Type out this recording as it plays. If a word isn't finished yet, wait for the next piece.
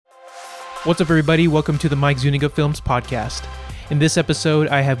What's up, everybody? Welcome to the Mike Zuniga Films podcast. In this episode,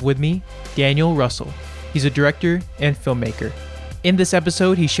 I have with me Daniel Russell. He's a director and filmmaker. In this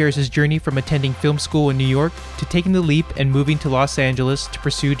episode, he shares his journey from attending film school in New York to taking the leap and moving to Los Angeles to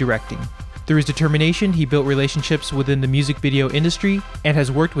pursue directing. Through his determination, he built relationships within the music video industry and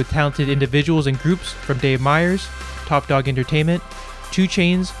has worked with talented individuals and groups from Dave Meyers, Top Dog Entertainment, 2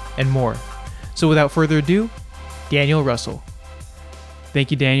 Chainz, and more. So without further ado, Daniel Russell. Thank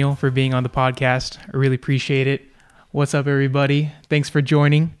you, Daniel, for being on the podcast. I really appreciate it. What's up, everybody? Thanks for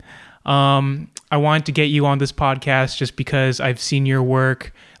joining. I wanted to get you on this podcast just because I've seen your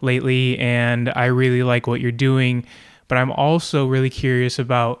work lately and I really like what you're doing. But I'm also really curious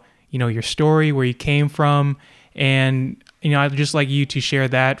about, your story, where you came from. And, I'd just like you to share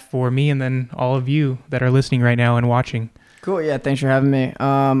that for me and then all of you that are listening right now and watching. Cool. Yeah. Thanks for having me.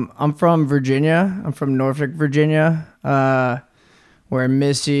 I'm from Virginia. I'm from Norfolk, Virginia. Where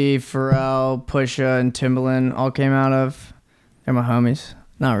Missy, Pharrell, Pusha, and Timbaland all came out of. They're my homies.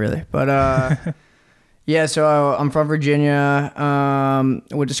 Not really, but yeah. So I'm from Virginia.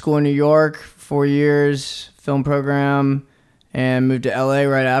 Went to school in New York, 4 years, film program, and moved to LA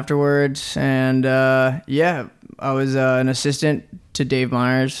right afterwards. And yeah, I was an assistant to Dave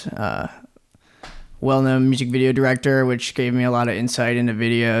Meyers, well-known music video director, which gave me a lot of insight into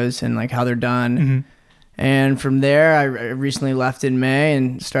videos and like how they're done. Mm-hmm. And from there, I recently left in May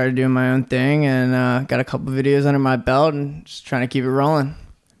and started doing my own thing and got a couple videos under my belt and just trying to keep it rolling.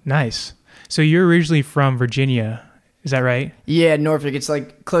 Nice. So you're originally from Virginia, is that right? Yeah, Norfolk. It's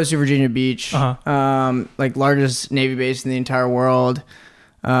like close to Virginia Beach, like largest Navy base in the entire world.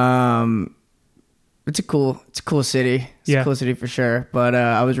 It's a cool city. It's a cool city for sure. But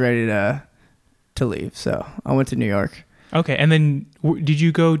I was ready to leave, so I went to New York. Okay, and then did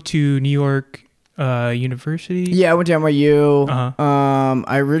you go to New York University? Yeah, I went to NYU.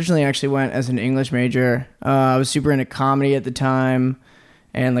 I originally actually went as an English major. I was super into comedy at the time,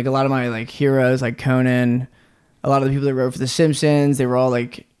 and like a lot of my like heroes, like Conan, a lot of the people that wrote for The Simpsons, they were all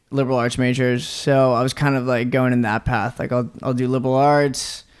like liberal arts majors. So I was kind of like going in that path. Like I'll do liberal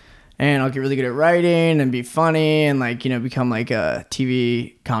arts, and I'll get really good at writing and be funny and like become like a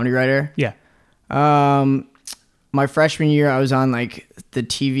TV comedy writer. Yeah. My freshman year, I was on like the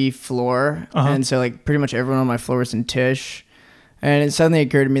TV floor, and so like pretty much everyone on my floor was in Tisch. And it suddenly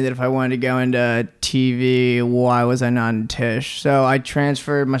occurred to me that if I wanted to go into TV, why was I not in Tisch? So I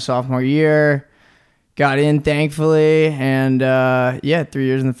transferred my sophomore year, got in thankfully, and 3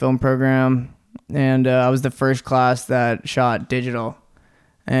 years in the film program. And I was the first class that shot digital,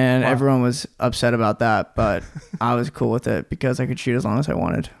 and everyone was upset about that, but I was cool with it because I could shoot as long as I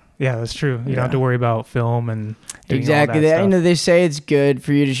wanted. Yeah, that's true. You don't have to worry about film and exactly. All that stuff. They say it's good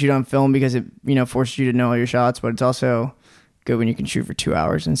for you to shoot on film because it forces you to know all your shots, but it's also good when you can shoot for 2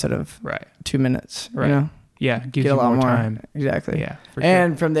 hours instead of 2 minutes. Right. Yeah, it gives you a lot more time. Exactly. Yeah.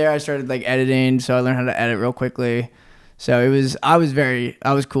 And from there, I started like editing, so I learned how to edit real quickly. So I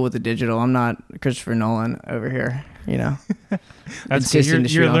was cool with the digital. I'm not Christopher Nolan over here. That's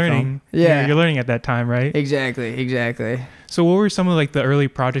good. You're learning. Yeah, you're learning at that time, right? Exactly. So what were some of like the early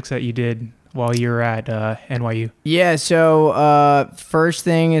projects that you did while you were at NYU? Yeah, so first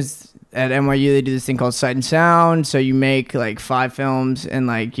thing is at NYU they do this thing called Sight and Sound. So you make like 5 films in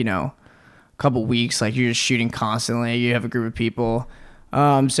like a couple weeks. Like you're just shooting constantly. You have a group of people.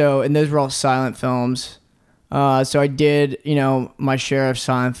 And those were all silent films. So I did my share of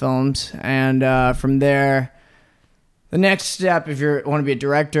silent films, and from there, the next step, if you want to be a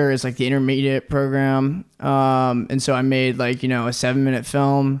director, is like the intermediate program. And so I made like, a 7-minute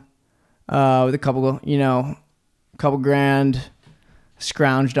film, with a couple grand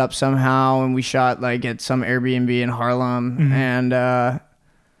scrounged up somehow. And we shot like at some Airbnb in Harlem. Mm-hmm. And,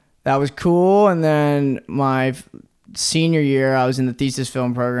 that was cool. And then my senior year, I was in the thesis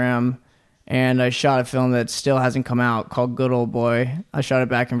film program, and I shot a film that still hasn't come out called Good Old Boy. I shot it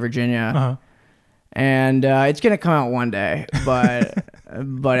back in Virginia. And it's gonna come out one day, but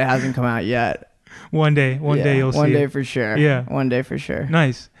it hasn't come out yet. One day you'll see it. One day for sure. Yeah, one day for sure.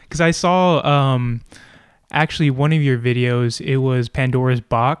 Nice, because I saw actually one of your videos. It was Pandora's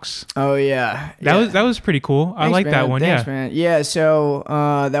Box. Oh yeah, that was pretty cool. I like that one. Thanks, man. Yeah, so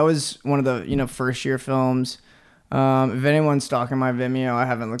that was one of the first year films. If anyone's stalking my Vimeo, I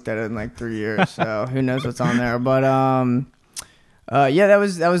haven't looked at it in like 3 years, so who knows what's on there. But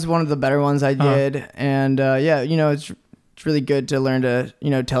that was one of the better ones I did, and it's really good to learn to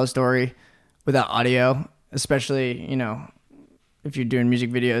tell a story without audio, especially if you're doing music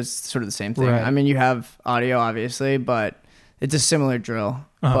videos. Sort of the same thing. Right. I mean, you have audio obviously, but it's a similar drill.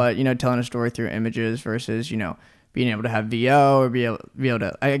 But telling a story through images versus being able to have VO or be able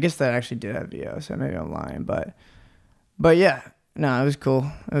to. I guess that actually did have VO, so maybe I'm lying, but yeah, no, it was cool.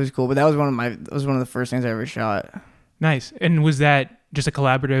 It was cool, but that was one of the first things I ever shot. Nice. And was that just a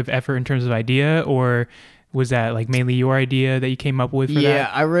collaborative effort in terms of idea, or was that like mainly your idea that you came up with for that? Yeah,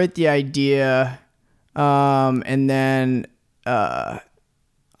 I wrote the idea, and then I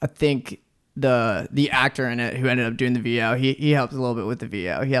think the actor in it who ended up doing the VO, he helped a little bit with the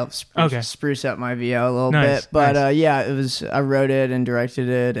VO. He helped spruce up my VO a little bit. But yeah, I wrote it and directed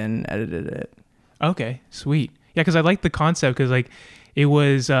it and edited it. Okay, sweet. Yeah, because I liked the concept because like it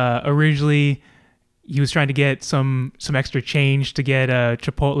was originally he was trying to get some extra change to get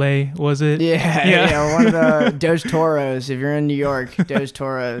Chipotle, was it? Yeah. One of the Dos Toros. If you're in New York, Dos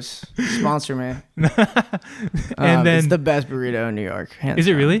Toros, sponsor me. And then it's the best burrito in New York. Is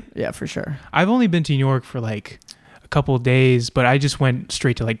it really? Yeah, for sure. I've only been to New York for like a couple of days, but I just went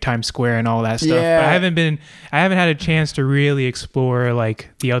straight to like Times Square and all that stuff. Yeah. But I haven't had a chance to really explore like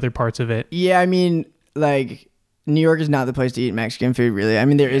the other parts of it. Yeah, I mean, like New York is not the place to eat Mexican food, really. I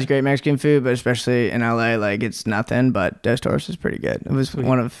mean, there is great Mexican food, but especially in LA, like it's nothing. But Dos Toros is pretty good. It was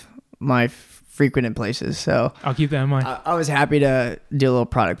one of my frequented places, so I'll keep that in mind. I was happy to do a little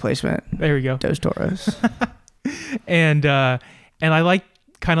product placement. There we go. Dos Toros. and I like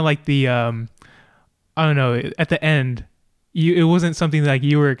kind of like the I don't know, at the end, it wasn't something like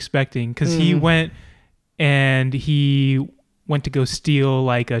you were expecting because he went to go steal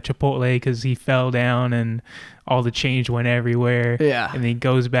like a Chipotle because he fell down and all the change went everywhere. Yeah. And then he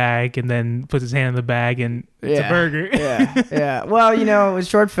goes back and then puts his hand in the bag and it's a burger. Yeah. Well, with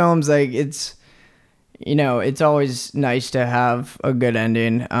short films, like it's always nice to have a good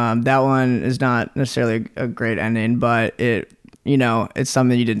ending. That one is not necessarily a great ending, but it's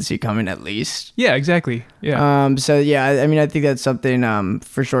something you didn't see coming at least. Yeah, exactly. Yeah. So yeah, I mean, I think that's something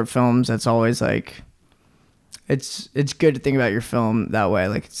for short films that's always like, it's good to think about your film that way.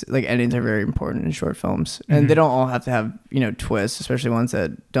 Like endings are very important in short films, and they don't all have to have twists, especially ones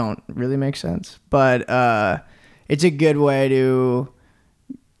that don't really make sense. But it's a good way to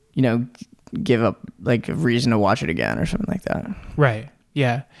give up like a reason to watch it again or something like that. Right.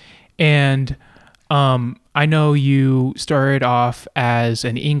 Yeah. And I know you started off as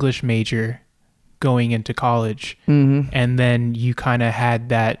an English major going into college, and then you kind of had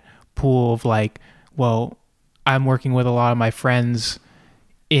that pool of like, well, I'm working with a lot of my friends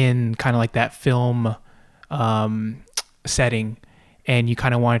in kind of like that film setting, and you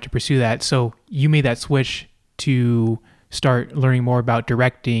kind of wanted to pursue that. So you made that switch to start learning more about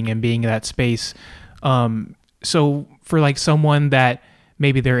directing and being in that space. So for like someone that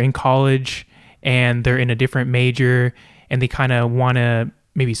maybe they're in college and they're in a different major and they kind of want to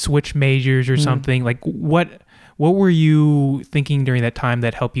maybe switch majors or something, like what were you thinking during that time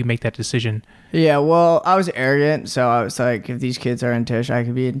that helped you make that decision? Yeah, well, I was arrogant, so I was like, if these kids are in Tisch, I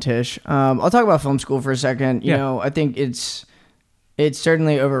could be in Tisch. I'll talk about film school for a second. You know, I think it's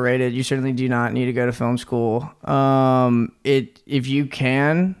certainly overrated. You certainly do not need to go to film school. If you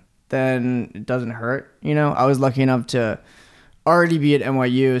can, then it doesn't hurt. I was lucky enough to already be at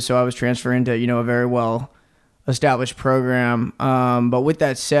NYU, so I was transferring to a very well established program. But with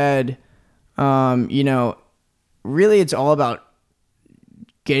that said, really it's all about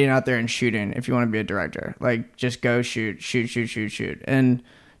getting out there and shooting if you want to be a director. Like, just go shoot. And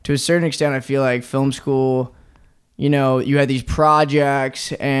to a certain extent, I feel like film school, you had these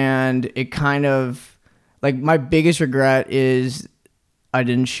projects, and it kind of, like, my biggest regret is I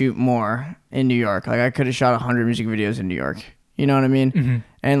didn't shoot more in New York. Like, I could have shot 100 music videos in New York. You know what I mean?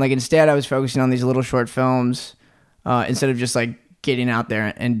 And, like, instead I was focusing on these little short films instead of just, like, getting out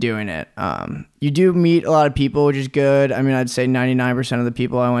there and doing it. You do meet a lot of people, which is good. I mean, I'd say 99% of the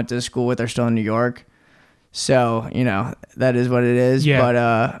people I went to school with are still in New York. So, that is what it is.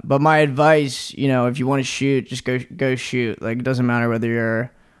 Yeah. But my advice, if you want to shoot, just go shoot. Like, it doesn't matter whether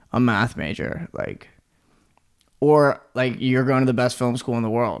you're a math major, or you're going to the best film school in the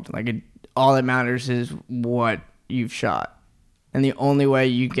world. All that matters is what you've shot. And the only way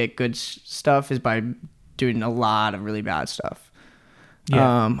you get good stuff is by doing a lot of really bad stuff.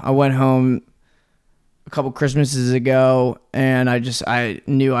 Yeah. I went home a couple Christmases ago, and I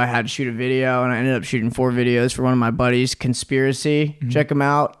knew I had to shoot a video, and I ended up shooting 4 videos for one of my buddies, Conspiracy. Check them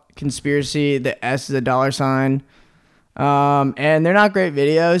out. Conspiracy, the S is a $. And they're not great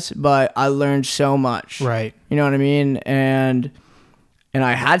videos, but I learned so much. Right. You know what I mean? And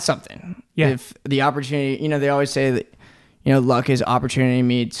I had something. Yeah. If the opportunity, they always say that, luck is opportunity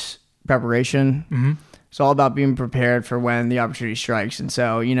meets preparation. It's all about being prepared for when the opportunity strikes. And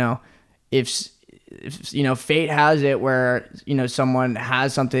so, if if, fate has it where, someone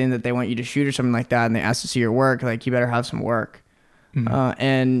has something that they want you to shoot or something like that, and they ask to see your work, like, you better have some work.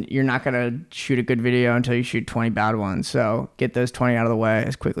 And you're not going to shoot a good video until you shoot 20 bad ones. So get those 20 out of the way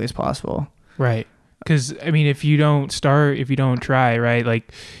as quickly as possible. Right. Because, I mean, if you don't try, right,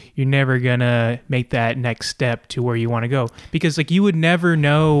 like, you're never going to make that next step to where you want to go. Because, like, you would never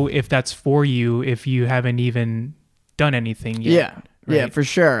know if that's for you if you haven't even done anything yet. Yeah. Right? Yeah, for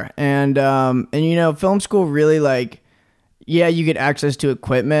sure. And film school really, like, yeah, you get access to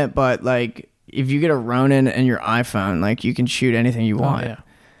equipment, but, like, if you get a Ronin and your iPhone, like, you can shoot anything you want. Yeah.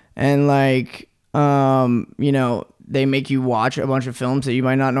 And, like, they make you watch a bunch of films that you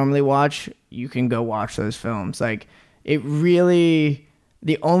might not normally watch. You can go watch those films. Like, it really,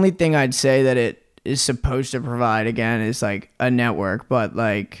 the only thing I'd say that it is supposed to provide, again, is, like, a network. But,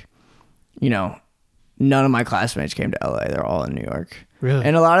 like, none of my classmates came to LA. They're all in New York. Really?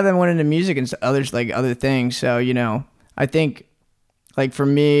 And a lot of them went into music and others, like, other things. So, I think, like, for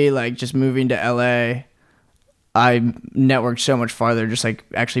me, like, just moving to LA, I networked so much farther just, like,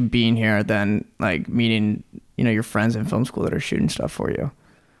 actually being here than, like, meeting, your friends in film school that are shooting stuff for you.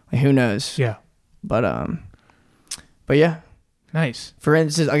 Like, who knows? Yeah. But yeah. Nice. For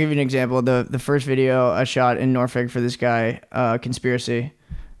instance, I'll give you an example. The first video I shot in Norfolk for this guy, Conspiracy,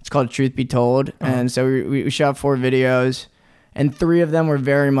 it's called Truth Be Told. And so we shot 4 videos, and 3 of them were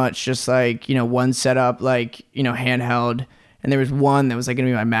very much just, like, one setup, like, handheld. And there was one that was, like, going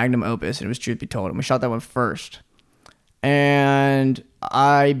to be my magnum opus, and it was Truth Be Told. And we shot that one first. And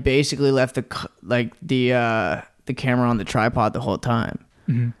I basically left the camera on the tripod the whole time.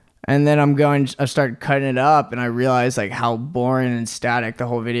 Mm-hmm. And then I started cutting it up, and I realized, like, how boring and static the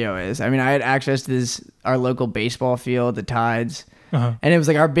whole video is. I mean, I had access to our local baseball field, the Tides. And it was,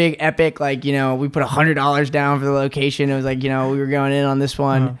 like, our big epic, like, we put $100 down for the location. It was like, we were going in on this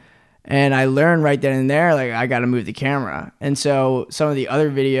one. And I learned right then and there, like, I got to move the camera. And so some of the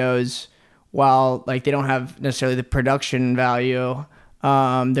other videos, while, like, they don't have necessarily the production value,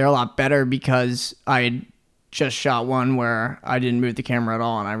 they're a lot better because I had just shot one where I didn't move the camera at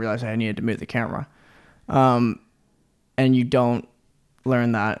all, and I realized I needed to move the camera. And you don't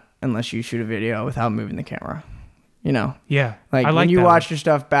learn that unless you shoot a video without moving the camera. Yeah. Like, when you watch your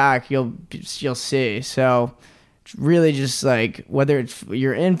stuff back, you'll see. So it's really just, like, whether it's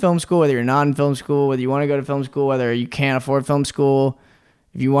you're in film school, whether you're not in film school, whether you want to go to film school, whether you can't afford film school,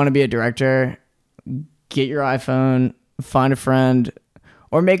 if you want to be a director, get your iPhone, find a friend,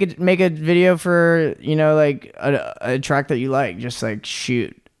 or make a video for, like, a track that you like. Just, like,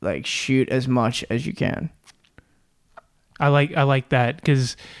 shoot as much as you can. I like that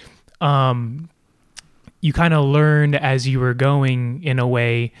because you kind of learned as you were going, in a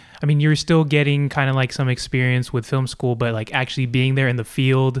way. I mean, you're still getting kind of, like, some experience with film school, but, like, actually being there in the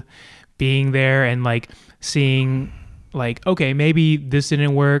field, being there and, like, seeing, like, okay, maybe this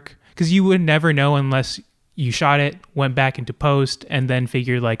didn't work, because you would never know unless you shot it, went back into post, and then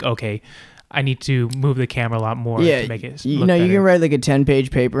figured, like, okay, I need to move the camera a lot more to make it look better. You can write, like, a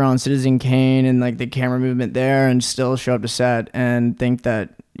 10-page paper on Citizen Kane and, like, the camera movement there, and still show up to set and think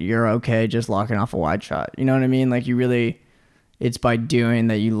that you're okay just locking off a wide shot. You know what I mean? Like, it's by doing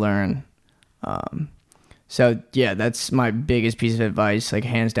that you learn. So yeah, that's my biggest piece of advice, like,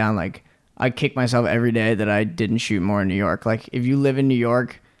 hands down. Like, I kick myself every day that I didn't shoot more in New York. Like, if you live in New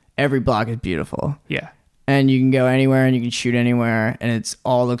York, every block is beautiful. Yeah. And you can go anywhere and you can shoot anywhere, and it's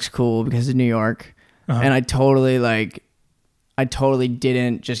all looks cool because of New York. And I totally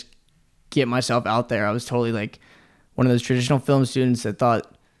didn't just get myself out there. I was totally, like, one of those traditional film students that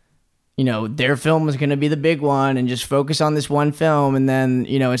thought, their film was going to be the big one and just focus on this one film, and then,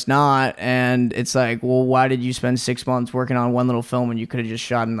 it's not. And it's like, well, why did you spend 6 months working on one little film when you could have just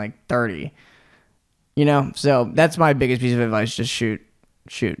shot in, like, 30? So that's my biggest piece of advice. Just shoot.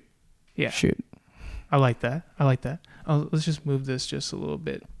 Yeah. Shoot. I like that. Let's just move this just a little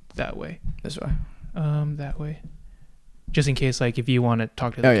bit that way. This way. That way. Just in case, like, if you want to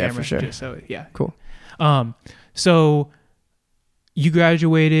talk to the camera. Yeah, for sure. Just so, yeah. Cool. So you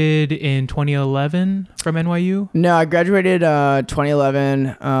graduated in 2011 from NYU? No, I graduated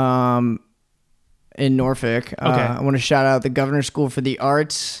 2011 in Norfolk. Okay. I want to shout out the Governor's School for the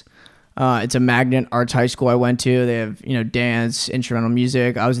Arts. It's a magnet arts high school I went to. They have, dance, instrumental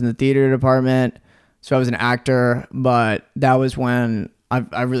music. I was in the theater department, so I was an actor, but that was when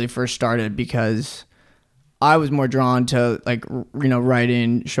I really first started, because I was more drawn to, like,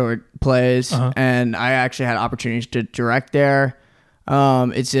 writing short plays, and I actually had opportunities to direct there.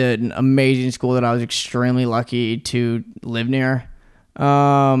 It's an amazing school that I was extremely lucky to live near.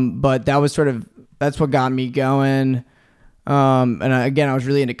 But that's what got me going. And I was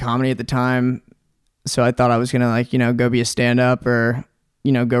really into comedy at the time. So I thought I was gonna like, go be a stand-up or,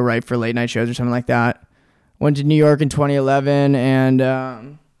 go write for late night shows or something like that. Went to New York in 2011 and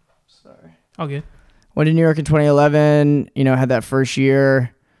sorry. All good. Went to New York in 2011, had that first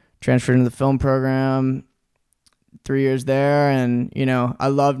year, transferred into the film program, 3 years there. And, I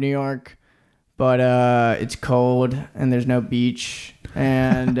love New York, but it's cold and there's no beach.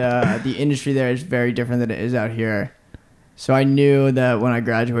 And the industry there is very different than it is out here. So I knew that when I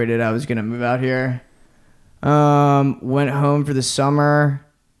graduated, I was going to move out here. Went home for the summer,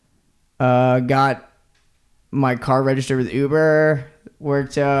 got my car registered with Uber,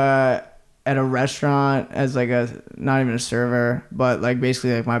 worked at a restaurant as like not even a server, but like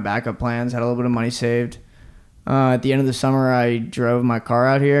basically like my backup plans, had a little bit of money saved. At the end of the summer, I drove my car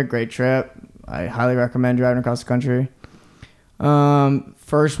out here. Great trip. I highly recommend driving across the country.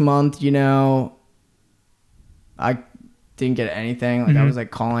 First month, I didn't get anything. Like I was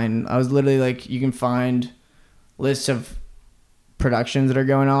like calling, I was literally like, you can find lists of productions that are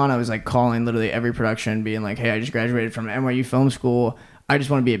going on. I was like calling literally every production being like, hey, I just graduated from NYU Film School. I just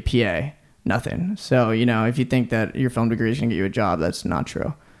want to be a PA. Nothing. So, if you think that your film degree is going to get you a job, that's not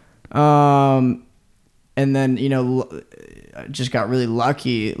true. And then, I just got really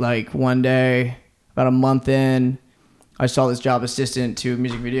lucky. Like one day, about a month in, I saw this job assistant to a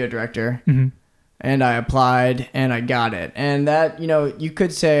music video director. And I applied and I got it. And that, you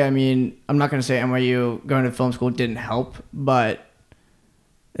could say, I'm not going to say NYU going to film school didn't help, but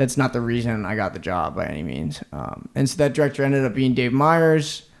that's not the reason I got the job by any means. And so that director ended up being Dave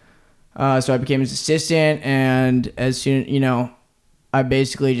Meyers. So I became his assistant, and as soon, I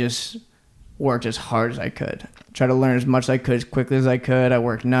basically just worked as hard as I could. Tried to learn as much as I could, as quickly as I could. I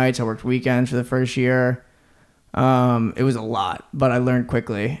worked nights, I worked weekends for the first year. It was a lot, but I learned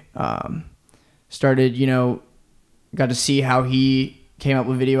quickly. Started, got to see how he came up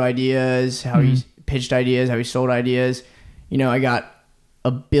with video ideas, how he pitched ideas, how he sold ideas. I got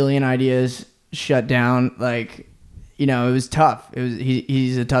a billion ideas shut down. Like, it was tough.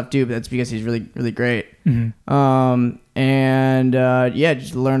 He's a tough dude, but that's because he's really, really great. Just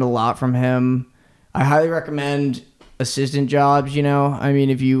learned a lot from him. I highly recommend assistant jobs. If you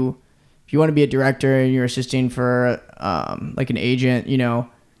want to be a director and you're assisting for like an agent,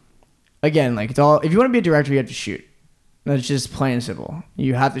 again, like it's all, if you want to be a director, you have to shoot. That's just plain and simple.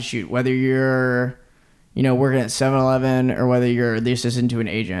 You have to shoot, whether you're, working at 7-Eleven or whether you're the assistant to an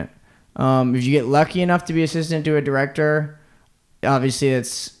agent. If you get lucky enough to be assistant to a director, obviously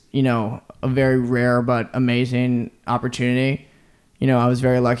it's, a very rare but amazing opportunity. I was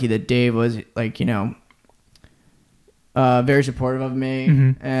very lucky that Dave was like, very supportive of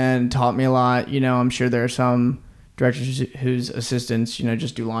me and taught me a lot. I'm sure there are some directors whose assistants,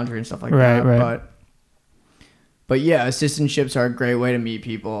 just do laundry and stuff like that. Right. But yeah, assistantships are a great way to meet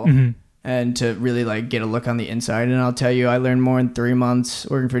people and to really like get a look on the inside. And I'll tell you, I learned more in 3 months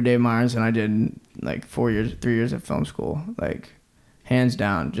working for Dave Meyers than I did in like 3 years at film school. Like hands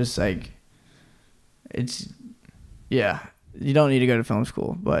down, just like it's, yeah, you don't need to go to film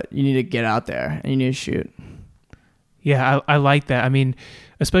school, but you need to get out there and you need to shoot. Yeah, I like that.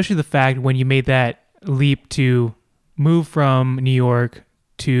 Especially the fact when you made that leap to move from New York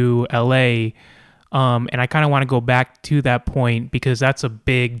to LA, and I kind of want to go back to that point because that's a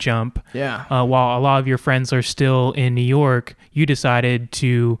big jump. Yeah. While a lot of your friends are still in New York, you decided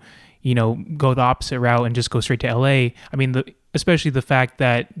to, go the opposite route and just go straight to LA. Especially the fact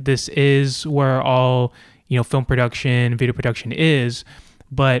that this is where all, film production, video production is.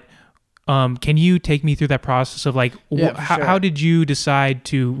 But can you take me through that process of like, how did you decide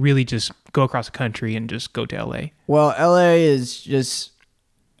to really just go across the country and just go to LA? Well, LA is just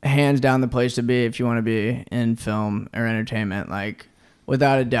hands down the place to be if you want to be in film or entertainment. Like,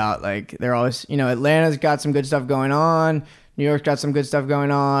 without a doubt, like they're always, Atlanta's got some good stuff going on. New York's got some good stuff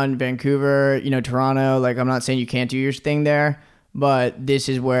going on. Vancouver, Toronto. Like, I'm not saying you can't do your thing there, but this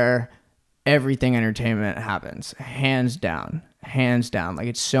is where everything entertainment happens. Hands down. Like,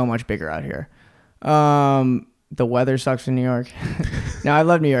 it's so much bigger out here. The weather sucks in New York. No, I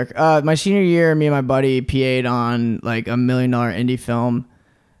love New York. My senior year, me and my buddy PA'd on like $1 million indie film,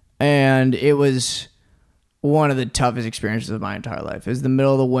 and it was one of the toughest experiences of my entire life. It was the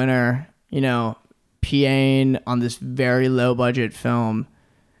middle of the winter, PAing on this very low budget film,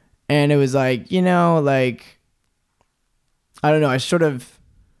 and it was like, like, I don't know, I sort of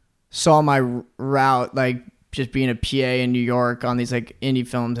saw my route like just being a PA in New York on these like indie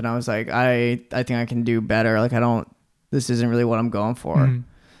films, and I was like, I think I can do better. Like, this isn't really what I'm going for.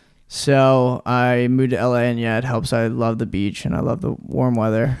 So I moved to LA, and yeah, it helps. I love the beach and I love the warm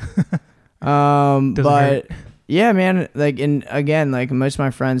weather. But hurt. Yeah, man, like, and again, like most of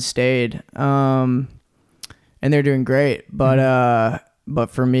my friends stayed. and they're doing great. But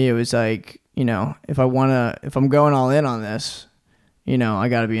for me, it was like, you know, if I'm going all in on this, you know, I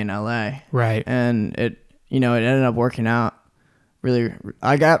got to be in LA. Right. And it ended up working out. Really,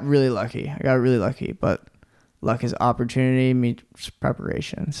 I got really lucky. But luck is opportunity meets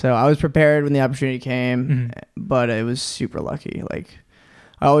preparation. So I was prepared when the opportunity came, but it was super lucky. Like,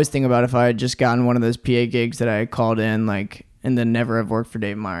 I always think about if I had just gotten one of those PA gigs that I called in, like, and then never have worked for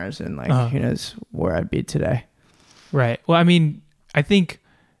Dave Meyers, and like, who knows where I'd be today. Right. Well, I mean, I think,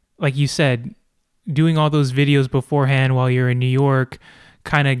 like you said, doing all those videos beforehand while you're in New York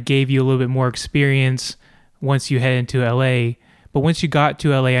kind of gave you a little bit more experience once you head into LA. But once you got to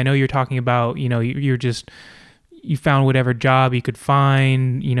LA, I know you're talking about, you know, you found whatever job you could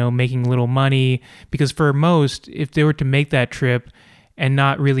find, you know, making little money. Because for most, if they were to make that trip and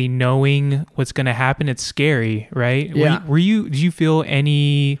not really knowing what's going to happen, it's scary, right? Yeah. Did you feel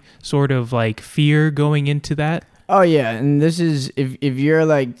any sort of like fear going into that? Oh yeah. And this is, if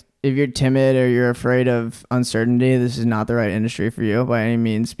you're timid or you're afraid of uncertainty, this is not the right industry for you by any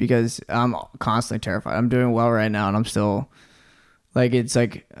means, because I'm constantly terrified. I'm doing well right now, and I'm still like, it's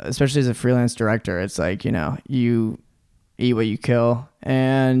like, especially as a freelance director, it's like, you know, you eat what you kill.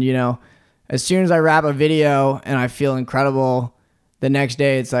 And, you know, as soon as I wrap a video and I feel incredible, the next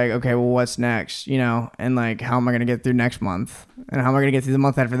day it's like, okay, well, what's next? You know, and like, how am I going to get through next month? And how am I going to get through the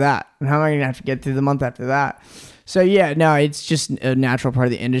month after that? And how am I going to have to get through the month after that? So yeah, no, it's just a natural part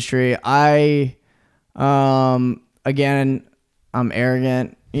of the industry. Again, I'm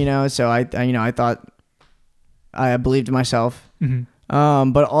arrogant, you know, so I thought, I believed in myself.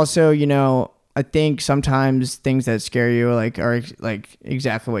 But also, you know, I think sometimes things that scare you are like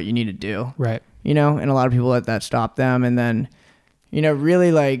exactly what you need to do. Right. You know, and a lot of people let that stop them. And then, you know,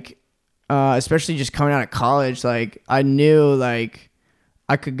 really like, especially just coming out of college, like I knew like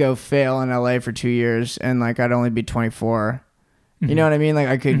I could go fail in LA for 2 years and like I'd only be 24. You know what I mean? Like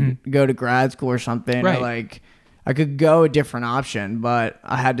I could go to grad school or something. Right. Or like I could go a different option, but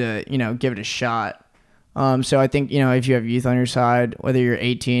I had to, you know, give it a shot. So I think, you know, if you have youth on your side, whether you're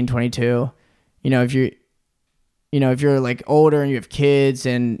 18, 22, you know, if you're like older and you have kids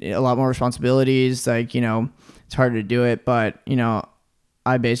and a lot more responsibilities, like, you know, it's harder to do it. But, you know,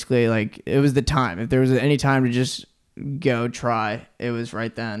 I basically like, it was the time. If there was any time to just go try, it was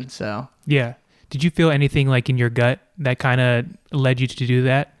right then. So yeah. Did you feel anything like in your gut that kind of led you to do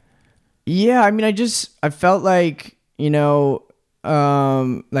that? Yeah. I mean, I felt like, you know,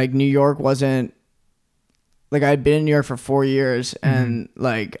 like New York wasn't, like I'd been in New York for 4 years and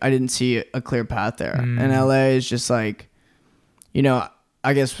like I didn't see a clear path there. And LA is just like, you know,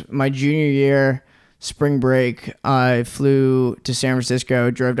 I guess my junior year, spring break, I flew to San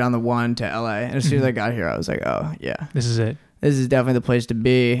Francisco, drove down the 1 to LA. And as soon as I got here, I was like, oh yeah, this is it. This is definitely the place to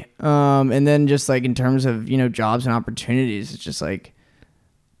be. And then just like in terms of, you know, jobs and opportunities, it's just like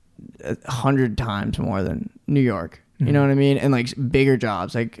 100 times more than New York. You know what I mean? And like bigger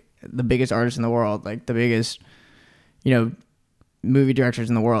jobs, like the biggest artists in the world, like the biggest, you know, movie directors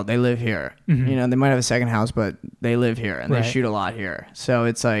in the world, they live here. You know, they might have a second house, but they live here and they shoot a lot here. So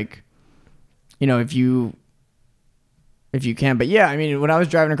it's like, you know, if you can, but yeah, I mean, when I was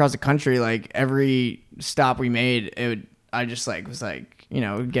driving across the country, like every stop we made, I just like was like, you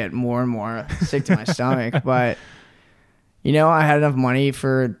know, would get more and more sick to my stomach. But, you know, I had enough money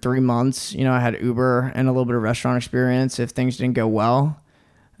for 3 months. You know, I had Uber and a little bit of restaurant experience if things didn't go well.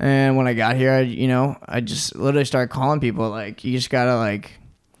 And when I got here, I just literally started calling people. Like, you just gotta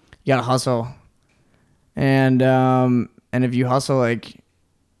hustle. And if you hustle, like,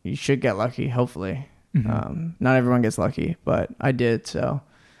 you should get lucky, hopefully. Not everyone gets lucky, but I did, so.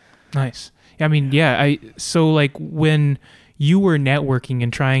 Nice. I mean, yeah, so like when you were networking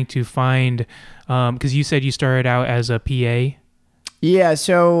and trying to find, because you said you started out as a PA. Yeah,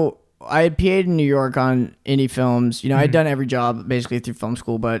 so I had PA'd in New York on indie films. You know, I'd done every job basically through film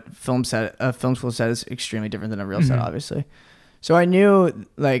school, but film school set is extremely different than a real set, obviously. So I knew,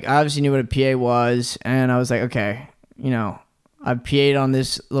 like, I obviously knew what a PA was, and I was like, okay, you know, I've PA'd on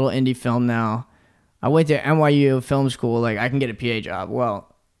this little indie film now. I went to NYU film school, like, I can get a PA job. Well,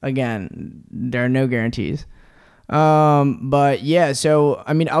 again, there are no guarantees. But yeah, so,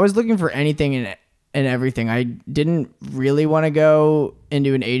 I mean, I was looking for anything and everything. I didn't really want to go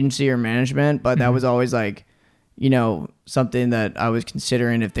into an agency or management, but that was always like, you know, something that I was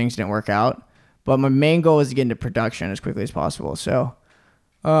considering if things didn't work out. But my main goal was to get into production as quickly as possible. So,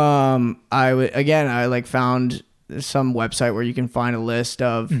 I like found some website where you can find a list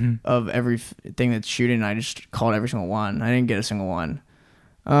of everything that's shooting. And I just called every single one. I didn't get a single one.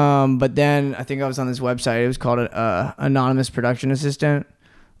 But then I think I was on this website. It was called Anonymous Production Assistant.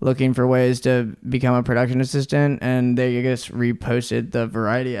 looking for ways to become a production assistant, and they, I guess, reposted the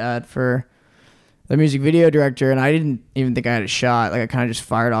Variety ad for the music video director, and I didn't even think I had a shot. Like, I kind of just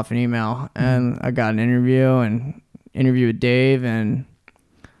fired off an email, and I got an interview with Dave, and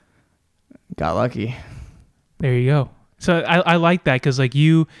got lucky. There you go. So I like that, because like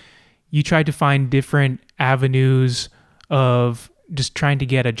you tried to find different avenues of just trying to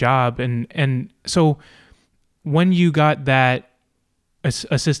get a job, and so when you got that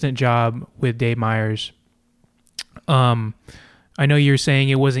assistant job with Dave Meyers, I know you're saying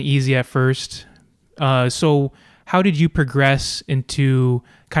it wasn't easy at first. So how did you progress into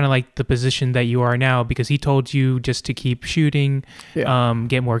kind of like the position that you are now? Because he told you just to keep shooting,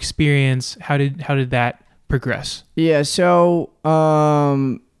 get more experience. How did that progress? Yeah. So,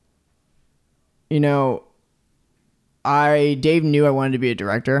 Dave knew I wanted to be a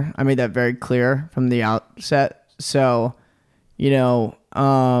director. I made that very clear from the outset. So, he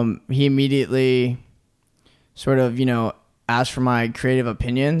immediately sort of, asked for my creative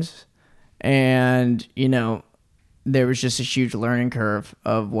opinions, and, there was just a huge learning curve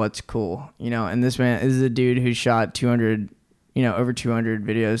of what's cool, and this is a dude who shot 200, over 200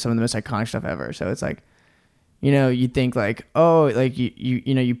 videos, some of the most iconic stuff ever. So it's like, you think like, oh, like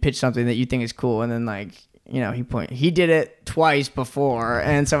you pitch something that you think is cool, and then like, he did it twice before,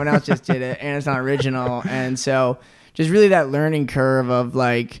 and someone else just did it, and it's not original. And so just really that learning curve of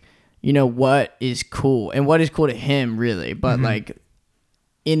like, what is cool and what is cool to him, really. But like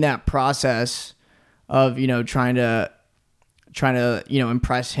in that process of, trying to,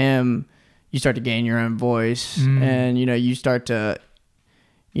 impress him, you start to gain your own voice, and, you start to,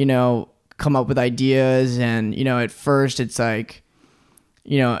 come up with ideas. And, at first it's like,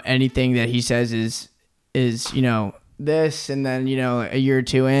 anything that he says is, this, and then, a year or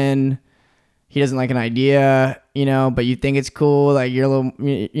two in, he doesn't like an idea, but you think it's cool. Like, you're a little,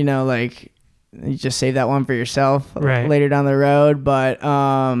 like, you just save that one for yourself later down the road. But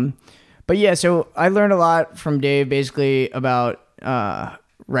yeah, so I learned a lot from Dave basically about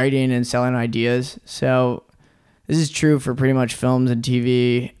writing and selling ideas. So this is true for pretty much films and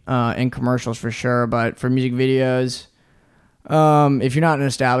TV and commercials for sure. But for music videos, if you're not an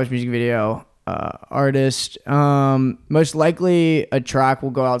established music video artist, most likely a track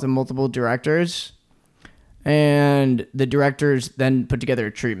will go out to multiple directors, and the directors then put together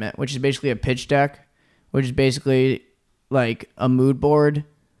a treatment, which is basically a pitch deck, which is basically like a mood board,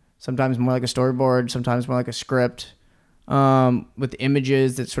 sometimes more like a storyboard, sometimes more like a script, with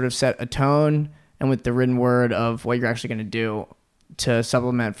images that sort of set a tone, and with the written word of what you're actually going to do to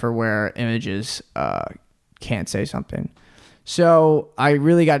supplement for where images can't say something. So I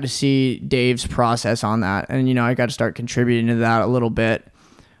really got to see Dave's process on that, and I got to start contributing to that a little bit.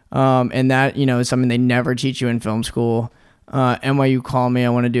 And that is something they never teach you in film school. NYU called me. I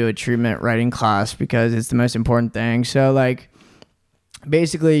want to do a treatment writing class because it's the most important thing. So like,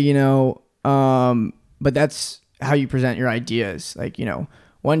 basically, but that's how you present your ideas. Like,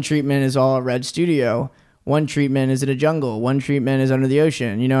 one treatment is all a red studio. One treatment is in a jungle. One treatment is under the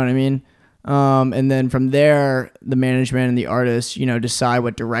ocean. You know what I mean? And then from there, the management and the artists, decide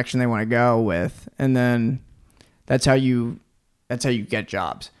what direction they want to go with. And then that's how you get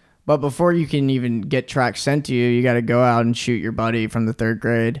jobs. But before you can even get tracks sent to you, you got to go out and shoot your buddy from the 3rd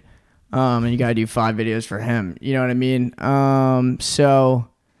grade. And you got to do 5 videos for him. You know what I mean? So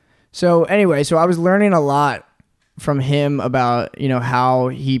anyway, so I was learning a lot from him about, how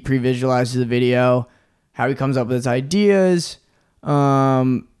he pre-visualizes the video, how he comes up with his ideas,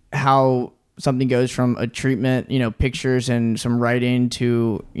 how something goes from a treatment, pictures and some writing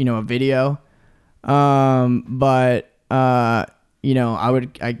to, a video. I'd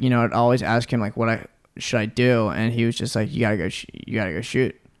always ask him like, what should I do? And he was just like, you gotta go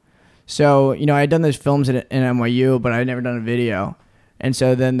shoot. So, I had done those films in NYU, but I had never done a video. And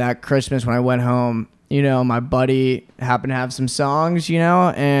so then that Christmas when I went home, my buddy happened to have some songs,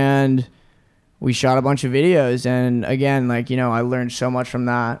 and we shot a bunch of videos. And again, like, I learned so much from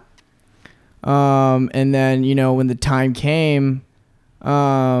that. And then, when the time came,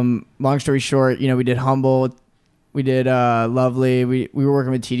 long story short, we did Humble, we did Lovely. We were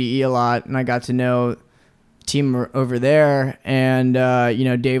working with TDE a lot, and I got to know the team over there. And,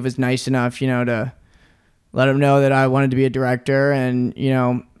 Dave was nice enough, to let him know that I wanted to be a director. And,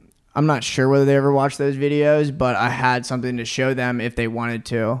 I'm not sure whether they ever watched those videos, but I had something to show them if they wanted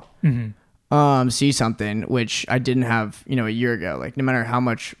to see something, which I didn't have, a year ago. Like, no matter how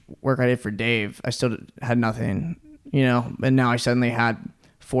much work I did for Dave, I still had nothing, and now I suddenly had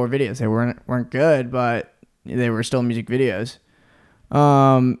 4 videos. They weren't good, but they were still music videos.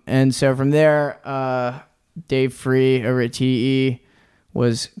 And so from there, Dave Free over at TDE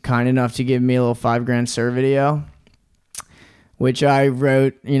was kind enough to give me a little $5,000 SIR video, which I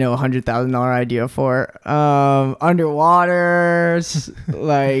wrote, $100,000 idea for. Underwaters,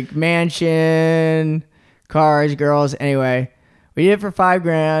 like mansion, cars, girls. Anyway, we did it for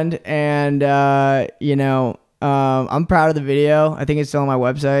 $5,000, and I'm proud of the video. I think it's still on my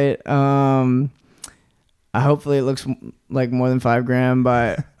website. Hopefully it looks like more than $5,000,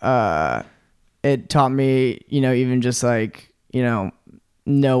 but it taught me, even just like,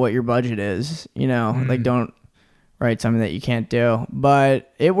 know what your budget is, like don't write something that you can't do.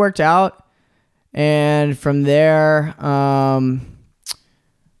 But it worked out, and from there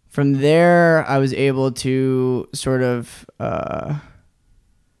I was able to sort of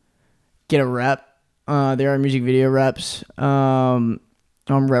get a rep. There are music video reps. I'm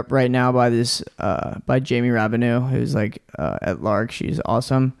rep right now by Jamie Rabineau, who's like at Lark. She's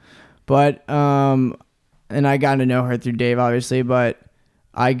awesome. But and I got to know her through Dave, obviously. But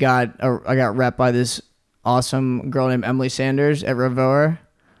I got rep by this awesome girl named Emily Sanders at Revoer.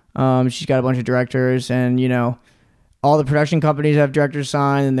 She's got a bunch of directors, and all the production companies have directors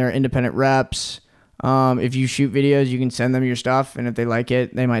signed, and they're independent reps. If you shoot videos, you can send them your stuff, and if they like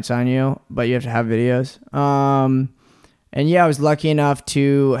it, they might sign you, but you have to have videos. And yeah, I was lucky enough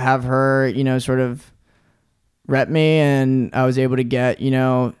to have her, sort of rep me, and I was able to get,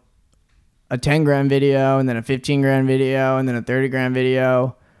 a $10,000 video, and then a $15,000 video, and then a $30,000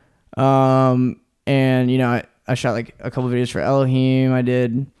 video. And I shot like a couple videos for Elohim. I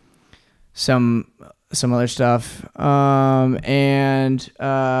did some other stuff.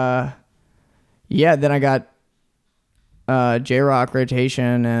 Yeah, then I got J-Rock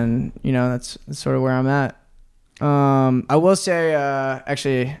rotation, and that's sort of where I'm at. I will say,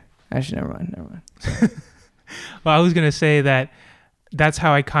 actually, never mind. Well, I was gonna say that's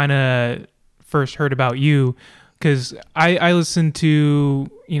how I kind of first heard about you, because I listened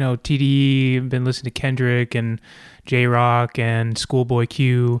to TDE, been listening to Kendrick and J-Rock and Schoolboy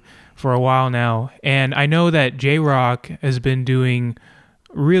Q for a while now, and I know that J-Rock has been doing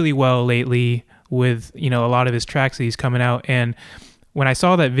really well lately with a lot of his tracks that he's coming out. And when I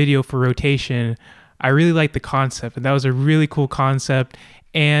saw that video for Rotation, I really liked the concept, and that was a really cool concept.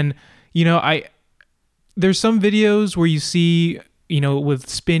 And there's some videos where you see with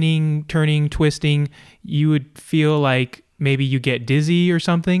spinning, turning, twisting, you would feel like maybe you get dizzy or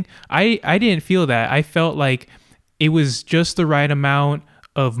something. I didn't feel that. I felt like it was just the right amount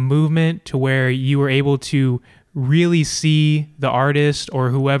of movement to where you were able to really see the artist or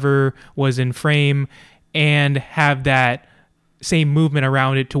whoever was in frame and have that same movement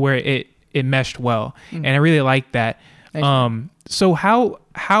around it to where it meshed well. And I really liked that. So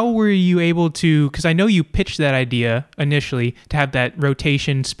how were you able to, because I know you pitched that idea initially to have that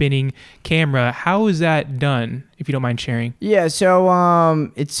rotation spinning camera. How is that done, if you don't mind sharing? Yeah,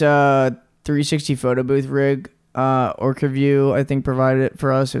 so it's a 360 photo booth rig. OrcaView, I think, provided it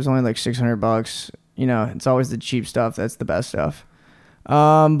for us. It was only like $600. It's always the cheap stuff that's the best stuff.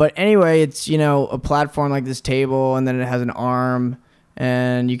 But anyway, it's a platform like this table, and then it has an arm,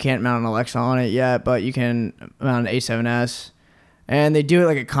 and you can't mount an Alexa on it yet, but you can mount an A7S. And they do it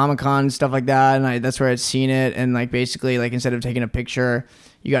like at Comic-Con and stuff like that, and that's where I'd seen it. And like basically, like instead of taking a picture,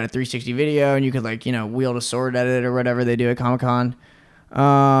 you got a 360 video, and you could like wield a sword at it or whatever they do at Comic-Con.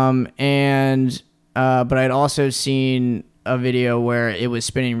 But I'd also seen a video where it was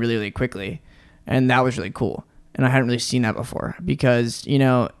spinning really, really quickly, and that was really cool. And I hadn't really seen that before because,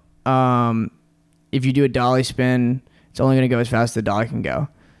 if you do a dolly spin, it's only going to go as fast as the dolly can go.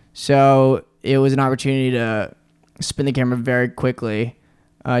 So it was an opportunity to spin the camera very quickly.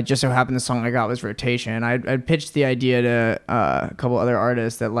 Just so happened the song I got was Rotation. I pitched the idea to a couple other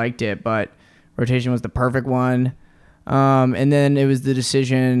artists that liked it, but Rotation was the perfect one. And then it was the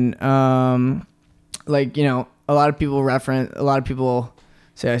decision, a lot of people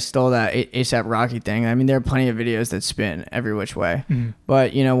say I stole that ASAP Rocky thing. I mean, there are plenty of videos that spin every which way. Mm-hmm.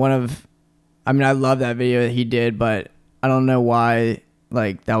 But, I love that video that he did, but I don't know why,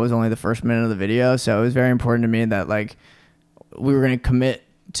 that was only the first minute of the video. So it was very important to me that, we were going to commit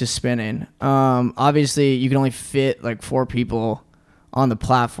to spinning. Obviously, you can only fit, 4 people on the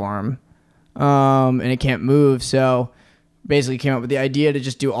platform, and it can't move. So basically came up with the idea to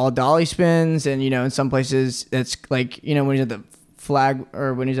just do all dolly spins. And, in some places, it's when he's at the flag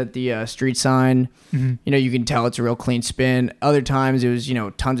or when he's at the street sign, mm-hmm. You can tell it's a real clean spin. Other times it was,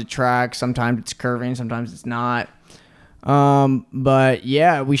 tons of tracks. Sometimes it's curving, sometimes it's not. But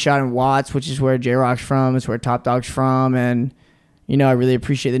yeah, we shot in Watts, which is where J-Rock's from. It's where Top Dog's from. And, I really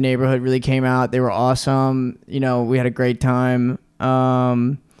appreciate the neighborhood. Really came out. They were awesome. We had a great time.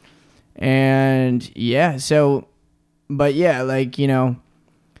 And yeah, so but yeah, like,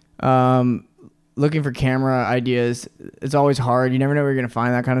 looking for camera ideas, it's always hard. You never know where you're going to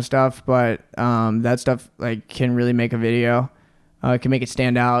find that kind of stuff, but that stuff like can really make a video. It can make it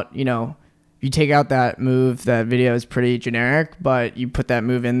stand out. You take out that move, that video is pretty generic, but you put that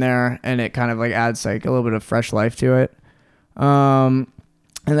move in there and it kind of like adds like a little bit of fresh life to it.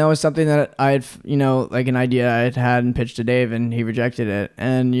 And that was something that I had, like an idea I had and pitched to Dave, and he rejected it.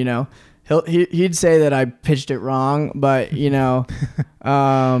 And, he'd say that I pitched it wrong, but,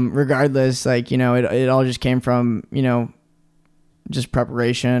 regardless, like, it all just came from, just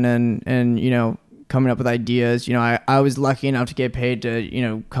preparation and, coming up with ideas. I was lucky enough to get paid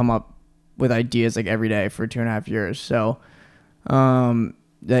to, come up with ideas like every day for 2.5 years. So,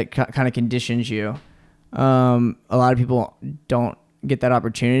 that kind of conditions you. A lot of people don't get that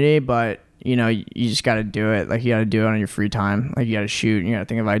opportunity, but you just got to do it. Like, you got to do it on your free time. Like, you got to shoot, and you got to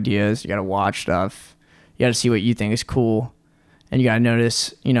think of ideas, you got to watch stuff, you got to see what you think is cool, and you got to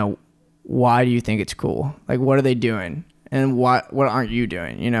notice, why do you think it's cool? Like, what are they doing, and what aren't you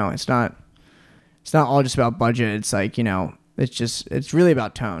doing? It's not all just about budget. It's like, it's really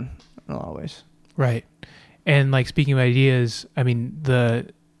about tone in a lot of ways. Right. And like, speaking of ideas, I mean, the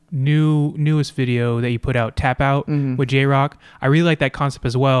newest video that you put out, Tap Out, with J-Rock, I really like that concept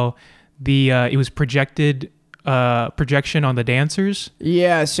as well. It was projection on the dancers.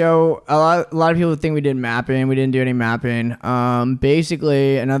 Yeah, so a lot of people think we did mapping. We didn't do any mapping.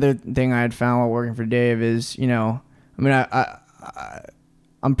 Basically, another thing I had found while working for Dave is, I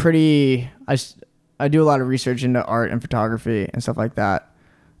do a lot of research into art and photography and stuff like that,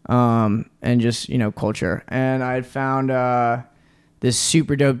 and just culture. And I had found this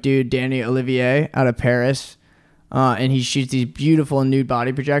super dope dude, Danny Olivier, out of Paris. And he shoots these beautiful nude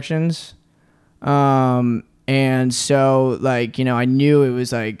body projections. And so, like, I knew it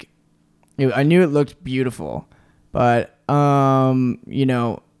was like, I knew it looked beautiful, but,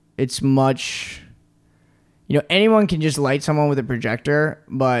 it's much, anyone can just light someone with a projector,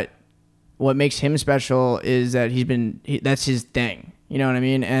 but what makes him special is that that's his thing. You know what I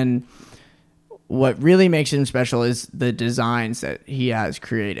mean? And what really makes him special is the designs that he has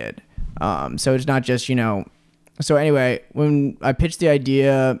created. So it's not just, So anyway, when I pitched the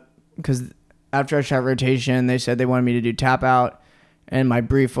idea, because after I shot Rotation, they said they wanted me to do Tap Out, and my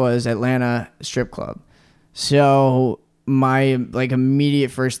brief was Atlanta strip club. So my like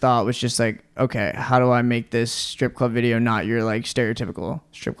immediate first thought was just like, okay, how do I make this strip club video not your like stereotypical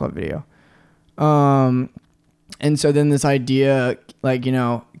strip club video? And so then this idea, like,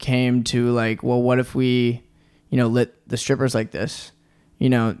 came to like, well, what if we, lit the strippers like this,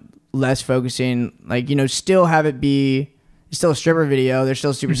 less focusing, like, still have it be, it's still a stripper video. They're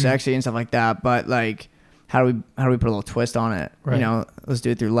still super sexy and stuff like that. But like, how do we put a little twist on it? Right. Let's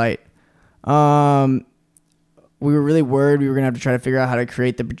do it through light. We were really worried we were going to have to try to figure out how to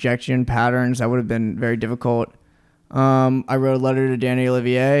create the projection patterns. That would have been very difficult. I wrote a letter to Danny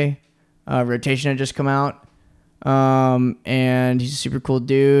Olivier. Rotation had just come out. And he's a super cool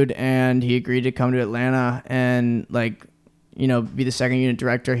dude, and he agreed to come to Atlanta and like, be the second unit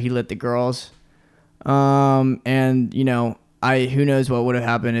director. He lit the girls. And who knows what would have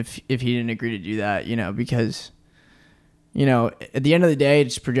happened if he didn't agree to do that, because, at the end of the day,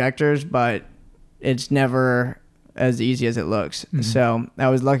 it's projectors, but it's never as easy as it looks. So I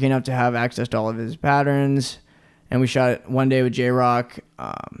was lucky enough to have access to all of his patterns. And we shot it one day with J-Rock,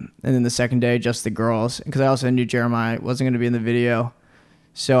 and then the second day, just the girls. Because I also knew Jeremiah wasn't going to be in the video.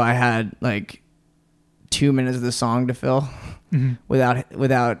 So I had like 2 minutes of the song to fill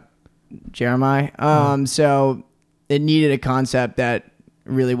without Jeremiah. So it needed a concept that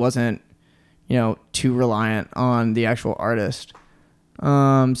really wasn't, too reliant on the actual artist.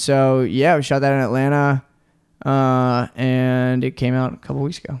 So yeah, we shot that in Atlanta, and it came out a couple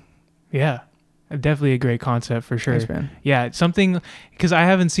weeks ago. Yeah. Definitely a great concept for sure. Thanks, man. Yeah, it's something, because I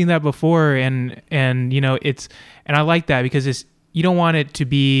haven't seen that before, and it's, and I like that because it's, you don't want it to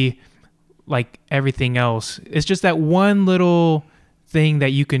be like everything else. It's just that one little thing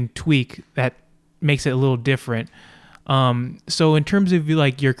that you can tweak that makes it a little different. So in terms of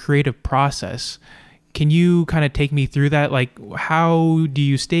like your creative process, can you kind of take me through that? Like, how do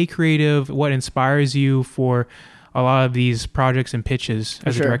you stay creative? What inspires you for a lot of these projects and pitches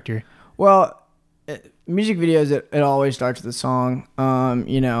as a director? Well, music videos, it always starts with a song.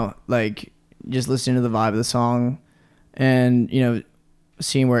 Like just listening to the vibe of the song and,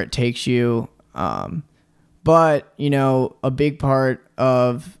 seeing where it takes you. But, a big part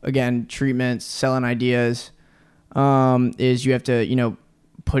of, again, treatments, selling ideas, is you have to,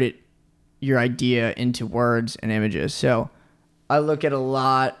 put your idea into words and images. So I look at a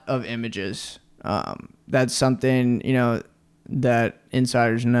lot of images That's something, that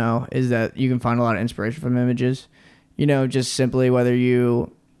insiders know, is that you can find a lot of inspiration from images. Just simply whether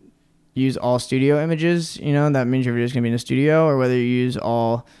you use all studio images, that means your video is going to be in a studio, or whether you use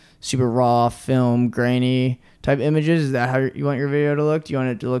all super raw, film, grainy type images. Is that how you want your video to look? Do you want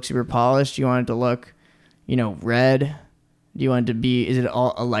it to look super polished? Do you want it to look, red? Do you want it to be, is it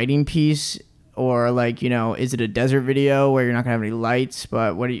all a lighting piece? Or is it a desert video where you're not gonna have any lights,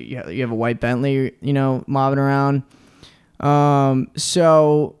 but what do you have a white Bentley, mobbing around?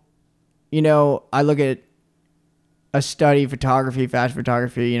 So, I look at a study photography, fashion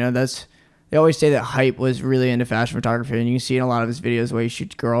photography, they always say that Hype was really into fashion photography, and you can see in a lot of his videos the way he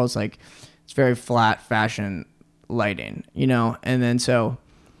shoots girls, like it's very flat fashion lighting, and then so,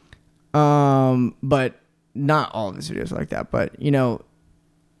 but not all of his videos are like that, but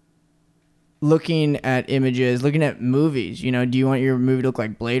looking at images, looking at movies, do you want your movie to look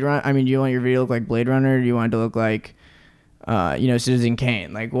like Blade Runner? I mean, do you want your video to look like Blade Runner? Or do you want it to look like, Citizen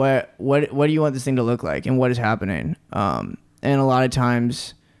Kane? Like, what do you want this thing to look like, and what is happening? And a lot of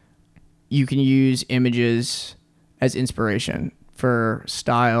times, you can use images as inspiration for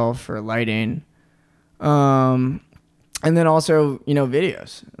style, for lighting, and then also,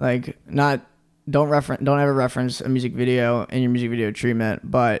 videos. Like, don't ever reference a music video in your music video treatment,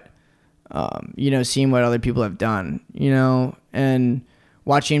 but seeing what other people have done, and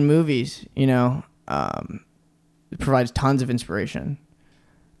watching movies, it provides tons of inspiration.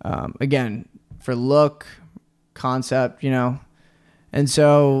 Again, for look, concept, and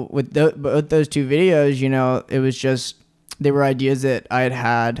so with those two videos, it was just, they were ideas that I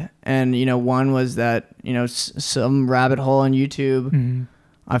had, and, one was that, some rabbit hole on YouTube, mm-hmm.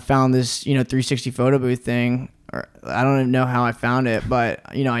 I found this, 360 photo booth thing. Or I don't even know how I found it, but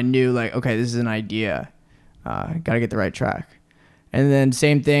I knew, like, okay, this is an idea. Got to get the right track. And then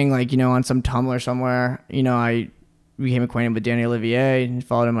same thing, like, on some Tumblr somewhere, I became acquainted with Danny Olivier and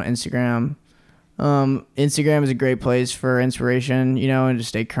followed him on Instagram. Instagram is a great place for inspiration, and to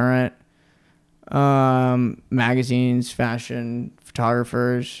stay current. Magazines, fashion,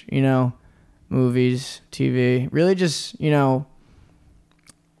 photographers, movies, TV. Really just,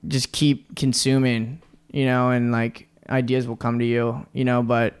 just keep consuming, and like ideas will come to you,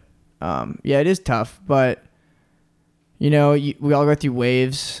 but it is tough, but we all go through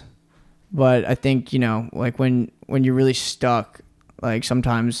waves, but I think, like when you're really stuck, like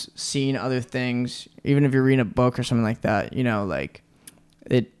sometimes seeing other things, even if you're reading a book or something like that, like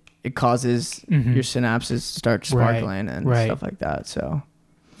it causes mm-hmm. your synapses to start sparkling and stuff like that. So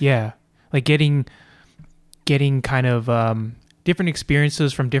yeah, like getting kind of different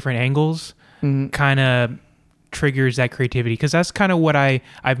experiences from different angles mm-hmm. kind of triggers that creativity, because that's kind of what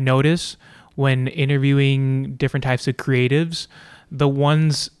I've noticed when interviewing different types of creatives. The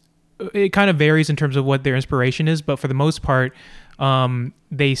ones, it kind of varies in terms of what their inspiration is, but for the most part,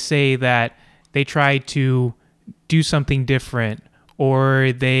 they say that they try to do something different,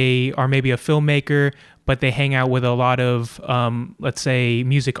 or they are maybe a filmmaker, but they hang out with a lot of, let's say,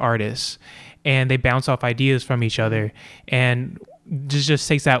 music artists, and they bounce off ideas from each other, and just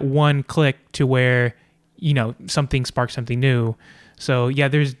takes that one click to where, something sparks something new. So yeah,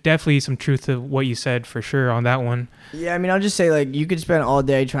 there's definitely some truth to what you said for sure on that one. Yeah, I mean, I'll just say, like, you could spend all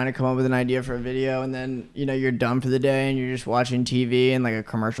day trying to come up with an idea for a video, and then, you're done for the day and you're just watching TV and like a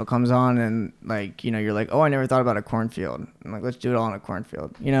commercial comes on and like, you're like, oh, I never thought about a cornfield. I'm like, let's do it all in a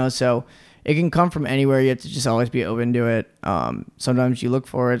cornfield, so it can come from anywhere. You have to just always be open to it. Sometimes you look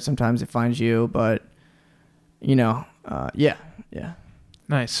for it, sometimes it finds you, but yeah.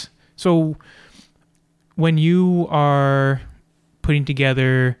 Nice. So when you are putting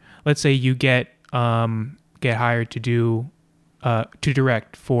together, let's say you get hired to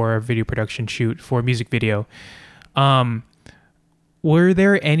direct for a video production shoot for a music video, were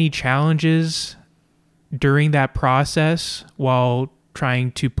there any challenges during that process while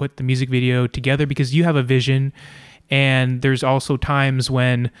trying to put the music video together? Because you have a vision, and there's also times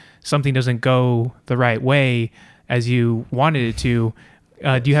when something doesn't go the right way as you wanted it to.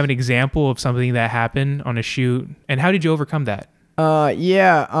 Do you have an example of something that happened on a shoot, and how did you overcome that?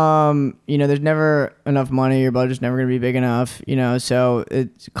 There's never enough money. Your budget's never going to be big enough, so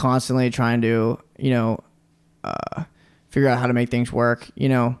it's constantly trying to, figure out how to make things work.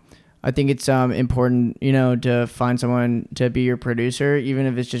 I think it's important, to find someone to be your producer, even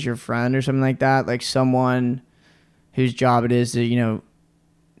if it's just your friend or something like that, like someone whose job it is to,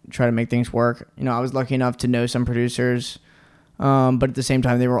 try to make things work. I was lucky enough to know some producers, but at the same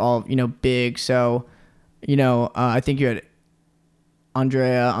time, they were all, big. So, I think you had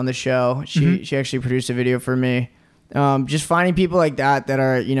Andrea on the show. She actually produced a video for me just finding people like that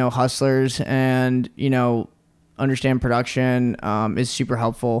are, you know, hustlers and, you know, understand production is super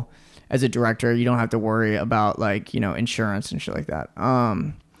helpful. As a director, you don't have to worry about like, you know, insurance and shit like that.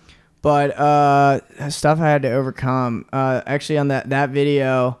 But stuff I had to overcome. Actually, on that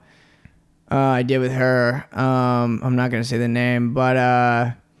video I did with her, I'm not gonna say the name,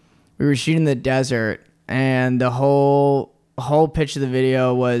 but we were shooting the desert, and the whole pitch of the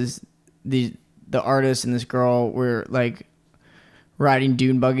video was the artist and this girl were like riding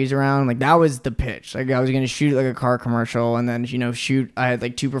dune buggies around. Like that was the pitch. Like I was gonna shoot like a car commercial, and then, you know, I had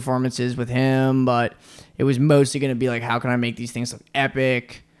like 2 performances with him, but it was mostly gonna be like, how can I make these things look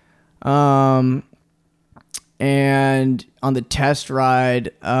epic? And on the test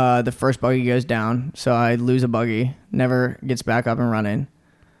ride, the first buggy goes down, so I lose a buggy, never gets back up and running.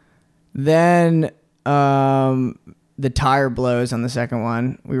 Then the tire blows on the second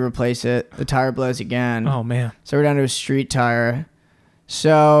one. We replace it. The tire blows again. Oh man. So we're down to a street tire.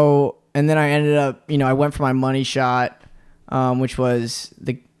 So, and then I ended up, you know, I went for my money shot, which was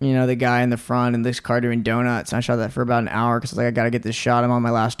the guy in the front in this car doing donuts. And I shot that for about an hour because I got to get this shot. I'm on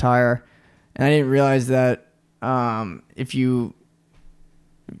my last tire. And I didn't realize that if you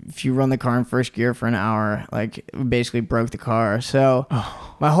run the car in first gear for an hour, like it basically broke the car. So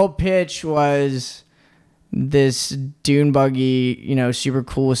my whole pitch was this dune buggy, you know, super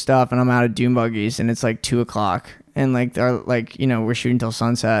cool stuff. And I'm out of dune buggies and it's like 2:00. And like they're like, you know, we're shooting till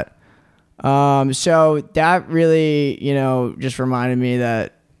sunset. So that really, you know, just reminded me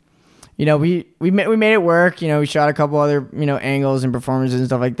that, you know, we made it work. You know, we shot a couple other, you know, angles and performances and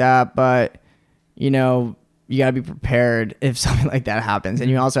stuff like that. But, you know, you gotta be prepared if something like that happens. And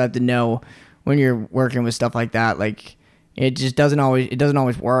you also have to know when you're working with stuff like that, like it doesn't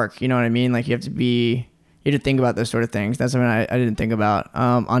always work. You know what I mean? Like you have to think about those sort of things. That's something I didn't think about.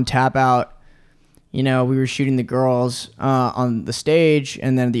 On Tap Out, you know, we were shooting the girls on the stage,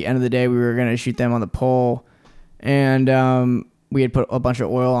 and then at the end of the day, we were going to shoot them on the pole. And we had put a bunch of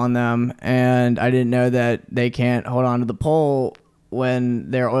oil on them, and I didn't know that they can't hold on to the pole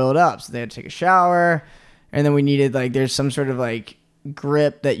when they're oiled up. So they had to take a shower, and then we needed, like, there's some sort of, like,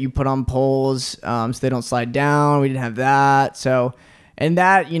 grip that you put on poles so they don't slide down. We didn't have that. So, and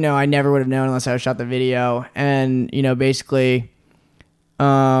that, you know, I never would have known unless I shot the video. And, you know, basically,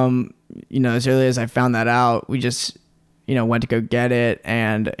 you know, as early as I found that out, we just, you know, went to go get it,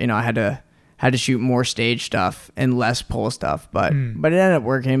 and, you know, I had to shoot more stage stuff and less pole stuff, but it ended up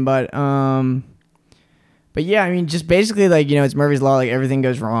working. But yeah, I mean, just basically, like, you know, it's Murphy's Law, like everything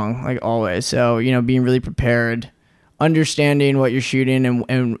goes wrong, like always. So, you know, being really prepared, understanding what you're shooting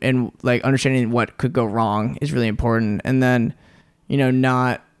and like understanding what could go wrong is really important. And then, you know,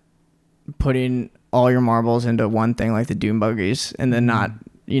 not putting all your marbles into one thing like the dune buggies, and then not,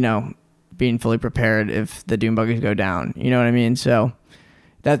 you know, being fully prepared if the dune buggies go down. You know what I mean? So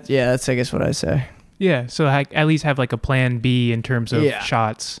that's I guess what I say. Yeah. So at least have like a plan B in terms of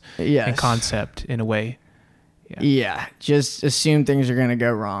shots and concept in a way. Yeah. Just assume things are going to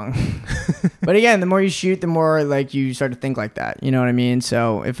go wrong. But again, the more you shoot, the more like you start to think like that. You know what I mean?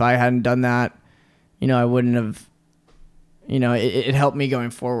 So if I hadn't done that, you know, I wouldn't have, you know, it helped me going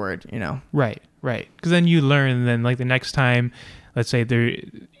forward, you know? Right. Because then you learn, and then like the next time, let's say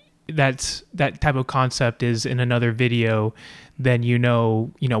that type of concept is in another video, then you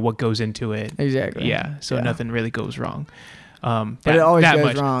know what goes into it. Exactly. Yeah. So nothing really goes wrong. But it always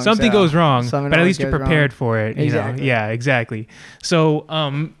goes wrong. Something goes wrong, but at least you're prepared for it. Exactly. You know? Yeah, exactly. So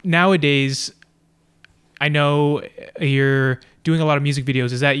nowadays, I know you're doing a lot of music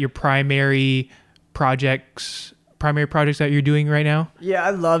videos. Is that your primary projects that you're doing right now? Yeah, I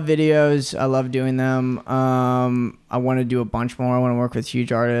love videos. I love doing them. I want to do a bunch more. I want to work with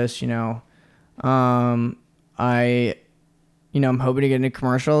huge artists, you know. I'm hoping to get into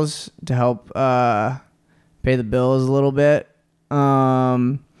commercials to help pay the bills a little bit.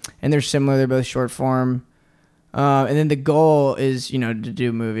 And they're similar. They're both short form. And then the goal is, you know, to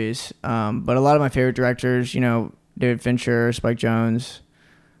do movies. But a lot of my favorite directors, you know, David Fincher, Spike Jonze,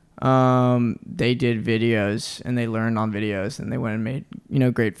 they did videos and they learned on videos and they went and made, you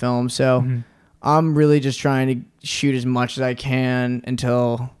know, great films. So I'm really just trying to shoot as much as I can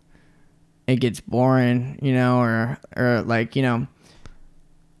until it gets boring, you know, or like, you know,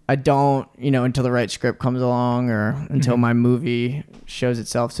 I don't, you know, until the right script comes along or until my movie shows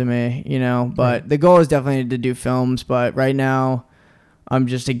itself to me, you know, but the goal is definitely to do films. But right now I'm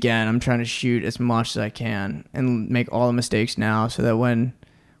trying to shoot as much as I can and make all the mistakes now so that when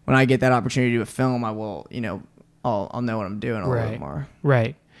I get that opportunity to do a film, I will, you know, I'll know what I'm doing a little bit more.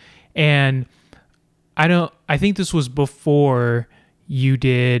 Right. And I think this was before you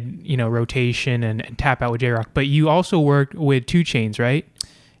did, Rotation and Tap Out with J-Rock, but you also worked with 2 Chainz, right?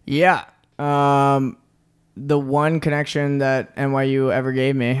 Yeah. The one connection that NYU ever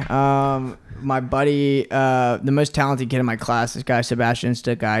gave me, my buddy, the most talented kid in my class, this guy, Sebastian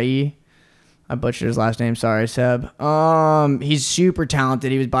Stagai. I butchered his last name. Sorry, Seb. He's super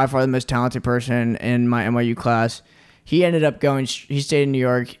talented. He was by far the most talented person in my NYU class. He ended up he stayed in New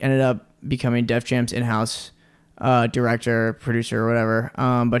York, ended up becoming Def Jam's in-house director, producer, or whatever.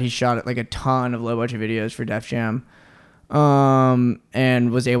 But he shot like a ton of low budget videos for Def Jam,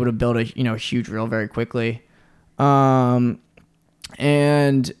 and was able to build a huge reel very quickly. They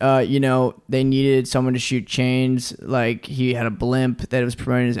needed someone to shoot Chainz. Like, he had a blimp that was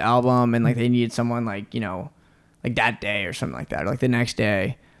promoting his album, and like they needed someone like that day or something like that, or like the next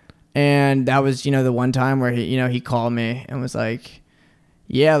day. And that was the one time where he called me and was like,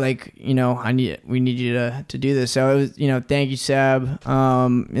 yeah, like, we need you to do this. So it was, thank you, Seb.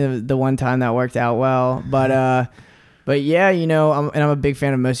 The one time that worked out well, but yeah, I'm a big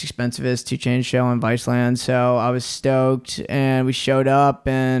fan of Most Expensivest, 2 Chainz show on Viceland. So I was stoked, and we showed up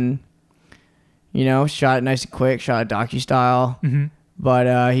and, shot it nice and quick, shot it docu-style. Mm-hmm.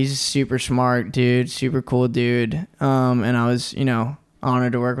 But he's a super smart dude, super cool dude. And I was,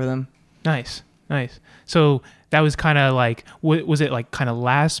 honored to work with him. Nice. So that was kind of like, was it like kind of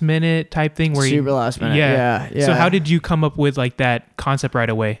last minute type thing? Super last minute, yeah. So how did you come up with like that concept right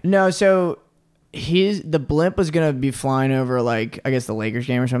away? No, so the blimp was gonna be flying over like, I guess, the Lakers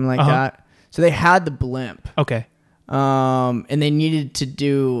game or something like that. So they had the blimp. Okay. And they needed to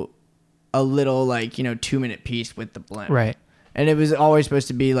do a little 2-minute piece with the blimp. Right. And it was always supposed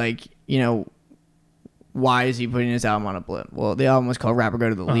to be like, why is he putting his album on a blimp? Well, the album was called Rapper Go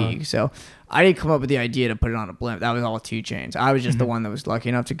to the League. So I didn't come up with the idea to put it on a blimp. That was all 2 Chainz. I was just the one that was lucky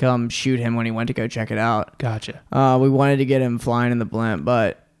enough to come shoot him when he went to go check it out. Gotcha. We wanted to get him flying in the blimp,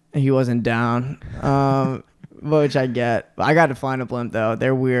 but he wasn't down, which I get. I got to fly in a blimp, though.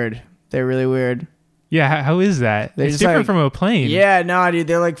 They're weird. They're really weird. Yeah, how is that? It's different from a plane. Yeah, no, dude.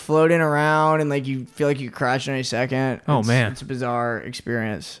 They're like floating around, and like you feel like you crash any second. Oh, man. It's a bizarre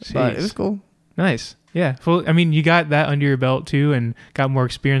experience, but it was cool. Nice. Yeah. Well, I mean, you got that under your belt, too, and got more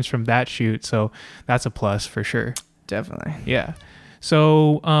experience from that shoot, so that's a plus for sure. Definitely. Yeah.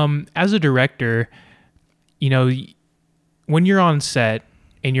 So as a director, when you're on set,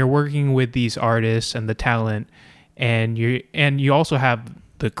 and you're working with these artists and the talent, and you also have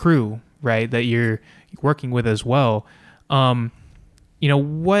the crew, right, that you're working with as well. What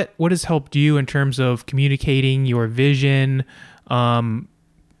has helped you in terms of communicating your vision, leading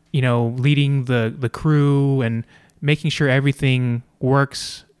the crew and making sure everything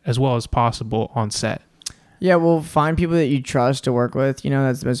works as well as possible on set? Yeah, well, find people that you trust to work with.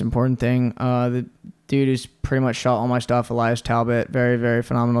 That's the most important thing. The dude who's pretty much shot all my stuff, Elias Talbot, very, very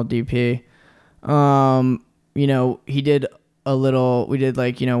phenomenal DP. He did we did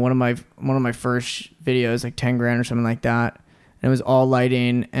one of my first videos, like 10 grand or something like that. And it was all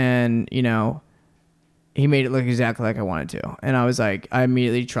lighting, and, he made it look exactly like I wanted to. And I was like, I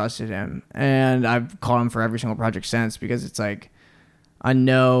immediately trusted him. And I've called him for every single project since, because it's like, I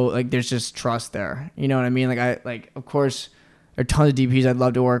know, like, there's just trust there. You know what I mean? Of course, there are tons of DPs I'd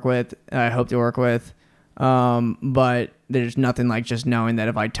love to work with, I hope to work with. But there's nothing like just knowing that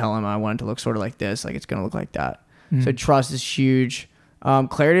if I tell him I want it to look sort of like this, like, it's going to look like that. Mm-hmm. So trust is huge.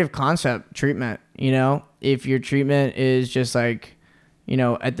 Clarity of concept, treatment. If your treatment is just like,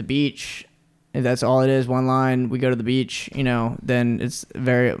 at the beach, if that's all it is, one line, we go to the beach, then it's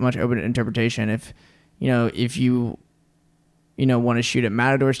very much open to interpretation. If you want to shoot at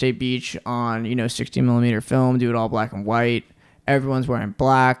Matador State Beach on, 60 millimeter film, do it all black and white. Everyone's wearing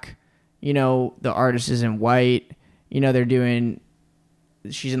black. The artist is in white.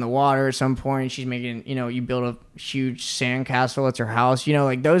 She's in the water at some point. She's making, you build a huge sand castle. It's her house.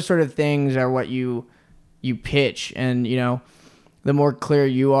 Like those sort of things are what you pitch. And, the more clear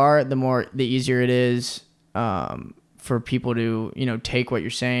you are, the easier it is for people to, take what you're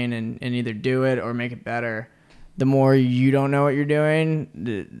saying and either do it or make it better. The more you don't know what you're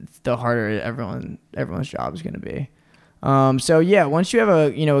doing, the harder everyone's job is going to be. So yeah, once you have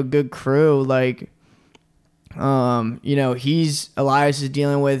a good crew, like, Elias is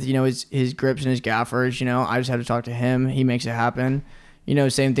dealing with, his grips and his gaffers, I just have to talk to him. He makes it happen.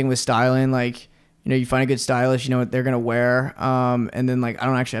 Same thing with styling. Like, you find a good stylist, you know what they're going to wear. And then like, I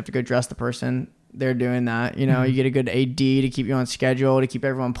don't actually have to go dress the person. They're doing that. Mm-hmm. You get a good AD to keep you on schedule, to keep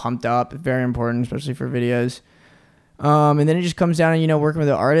everyone pumped up. Very important, especially for videos. And then it just comes down to, working with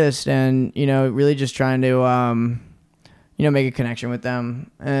the artist and, really just trying to, make a connection with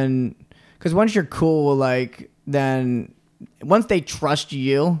them. And because once you're cool, like, then, once they trust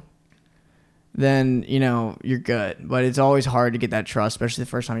you, then, you know, you're good. But it's always hard to get that trust, especially the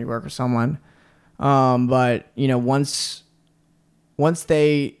first time you work with someone. But, you know, once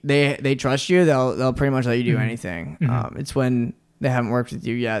they trust you, they'll pretty much let you do anything. It's when they haven't worked with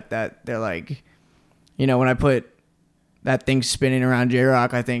you yet that they're like, you know, when I put that thing spinning around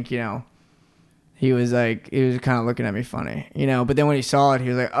J-Rock, I think, you know, he was kind of looking at me funny, you know, but then when he saw it, he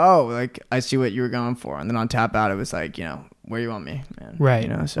was like, oh, like, I see what you were going for. And then on Tap Out, it was like, you know, where you want me, man. Right. You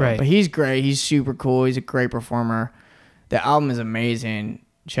know, so, right. But he's great. He's super cool. He's a great performer. The album is amazing.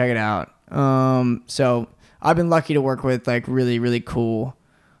 Check it out. So I've been lucky to work with like really, really cool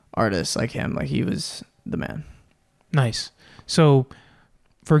artists like him. Like he was the man. Nice. So,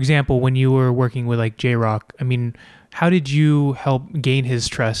 for example, when you were working with like J-Rock, I mean, how did you help gain his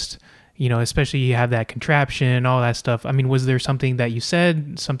trust? You know, especially you have that contraption, all that stuff. I mean, was there something that you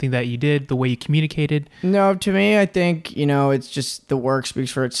said, something that you did, the way you communicated? No, to me, I think, you know, it's just the work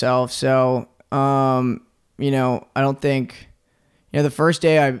speaks for itself. So, you know, I don't think, you know, the first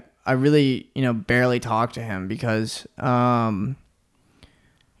day I really, you know, barely talked to him because, you know,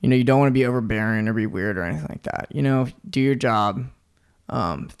 you don't want to be overbearing or be weird or anything like that. You know, do your job.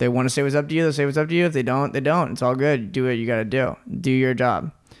 If they want to say what's up to you, they'll say what's up to you. If they don't, they don't. It's all good. Do what you got to do. Do your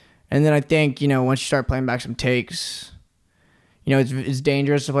job. And then I think, you know, once you start playing back some takes, you know, it's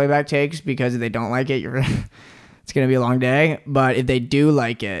dangerous to play back takes because if they don't like it, it's going to be a long day. But if they do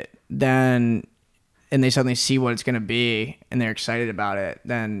like it, then, and they suddenly see what it's going to be and they're excited about it,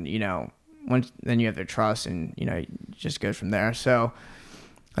 then, you know, then you have their trust and, you know, it just goes from there. So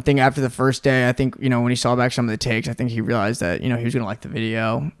I think after the first day, I think, you know, when he saw back some of the takes, I think he realized that, you know, he was going to like the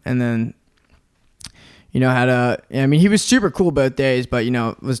video. And then, you know, I mean, he was super cool both days, but, you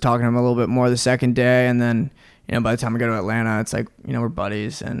know, was talking to him a little bit more the second day. And then, you know, by the time we go to Atlanta, it's like, you know, we're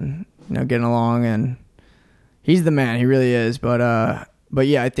buddies and, you know, getting along, and he's the man. He really is. But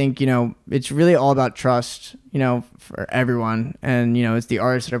yeah, I think, you know, it's really all about trust, you know, for everyone. And, you know, it's the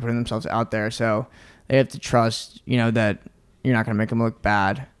artists that are putting themselves out there. So they have to trust, you know, that you're not going to make them look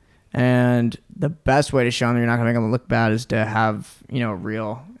bad. And the best way to show them you're not going to make them look bad is to have, you know,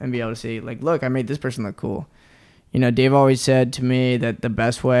 real and be able to see, like, look, I made this person look cool. You know, Dave always said to me that the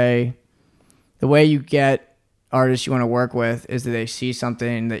way you get artists you want to work with is that they see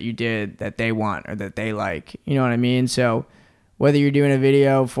something that you did that they want or that they like. You know what I mean? So whether you're doing a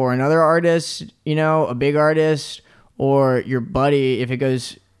video for another artist, you know, a big artist, or your buddy, if it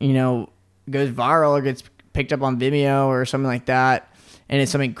goes, you know, goes viral or gets picked up on Vimeo or something like that, and it's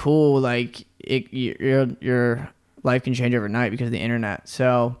something cool, like your life can change overnight because of the internet.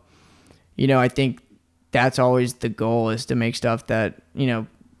 So, you know, I think that's always the goal, is to make stuff that, you know,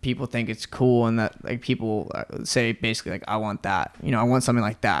 people think it's cool and that, like, people say basically, like, I want that. You know, I want something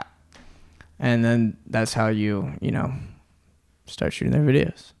like that. And then that's how you know, start shooting their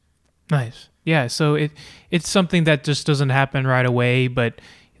videos. Nice. Yeah, so it's something that just doesn't happen right away, but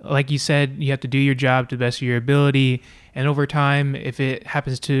like you said, you have to do your job to the best of your ability, and over time, if it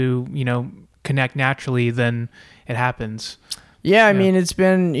happens to, you know, connect naturally, then it happens. Yeah, I mean, it's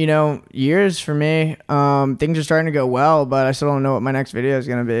been, you know, years for me. Things are starting to go well, but I still don't know what my next video is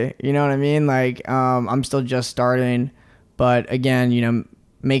going to be. You know what I mean? Like, I'm still just starting, but again, you know,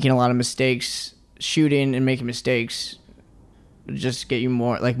 making a lot of mistakes, shooting and making mistakes just get you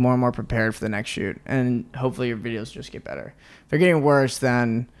more and more prepared for the next shoot, and hopefully your videos just get better. If they're getting worse,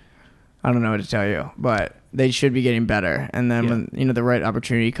 then I don't know what to tell you, but they should be getting better. And then when, you know, the right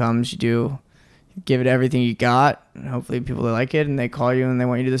opportunity comes, you give it everything you got, and hopefully people like it and they call you and they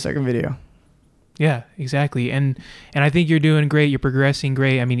want you to do the second video. Yeah, exactly. And I think you're doing great. You're progressing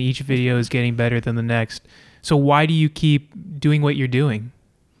great. I mean, each video is getting better than the next. So why do you keep doing what you're doing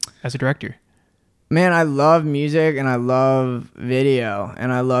as a director? Man, I love music and I love video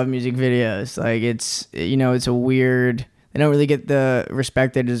and I love music videos. Like, it's, you know, it's a weird, they don't really get the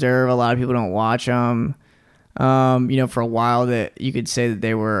respect they deserve. A lot of people don't watch them. You know, for a while that you could say that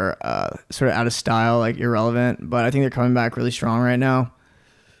they were sort of out of style, like irrelevant, but I think they're coming back really strong right now.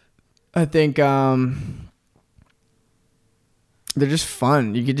 I think they're just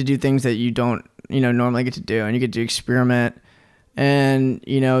fun. You get to do things that you don't, you know, normally get to do, and you get to experiment. And,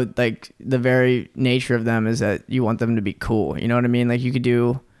 you know, like, the very nature of them is that you want them to be cool. You know what I mean? Like, you could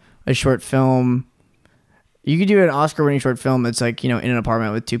do a short film. You could do an Oscar-winning short film that's, like, you know, in an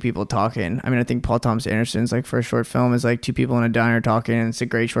apartment with two people talking. I mean, I think Paul Thomas Anderson's, like, first short film is, like, two people in a diner talking, and it's a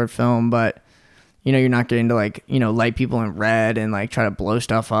great short film. But, you know, you're not getting to, like, you know, light people in red and, like, try to blow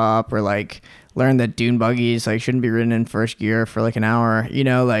stuff up, or, like, learn that dune buggies, like, shouldn't be ridden in first gear for, like, an hour. You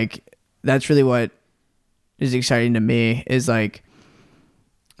know, like, that's really what is exciting to me, is, like,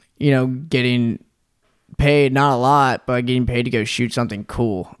 you know, paid, not a lot, but getting paid to go shoot something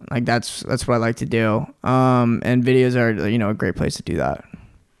cool. Like that's what I like to do. And videos are, you know, a great place to do that.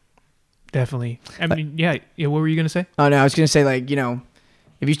 Definitely. I mean, yeah. What were you going to say? Oh no, I was going to say, like, you know,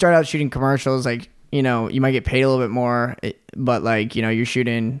 if you start out shooting commercials, like, you know, you might get paid a little bit more, but like, you know, you're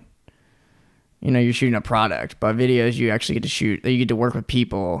shooting a product. But videos, you actually get to shoot, you get to work with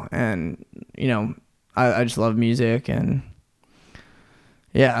people, and, you know, I just love music, and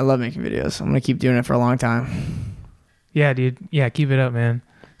yeah, I love making videos. I'm going to keep doing it for a long time. Yeah, dude. Yeah, keep it up, man.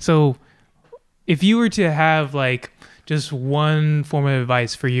 So if you were to have like just one form of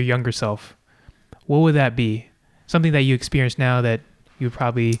advice for your younger self, what would that be? Something that you experience now that you would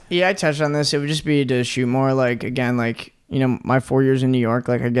probably... Yeah, I touched on this. It would just be to shoot more. Like, again, like, you know, my 4 years in New York,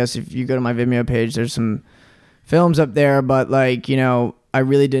 like, I guess if you go to my Vimeo page, there's some films up there, but like, you know, I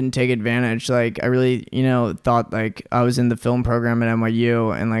really didn't take advantage. Like, I really, you know, thought like I was in the film program at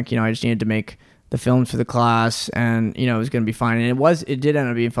NYU, and like, you know, I just needed to make the films for the class, and, you know, it was going to be fine. And it did end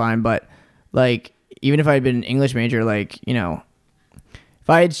up being fine. But like, even if I had been an English major, like, you know, if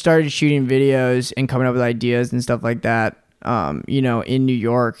I had started shooting videos and coming up with ideas and stuff like that, you know, in New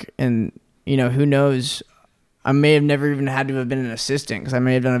York, and, you know, who knows, I may have never even had to have been an assistant, because I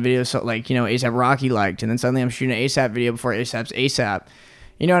may have done a video so like, you know, A$AP Rocky liked, and then suddenly I'm shooting an A$AP video before A$AP's A$AP.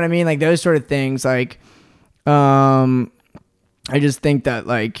 You know what I mean? Like those sort of things. Like, I just think that,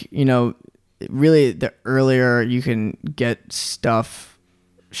 like, you know, really the earlier you can get stuff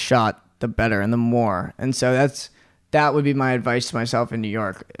shot, the better and the more. And so that would be my advice to myself in New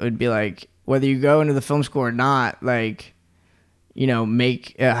York. It would be like, whether you go into the film school or not, like, you know,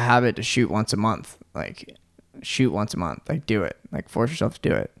 make a habit to shoot once a month. Like, shoot once a month. Like, do it. Like, force yourself to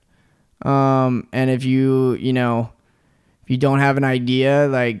do it. And if you know, if you don't have an idea,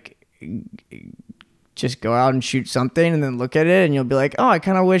 like, just go out and shoot something, and then look at it, and you'll be like, oh, I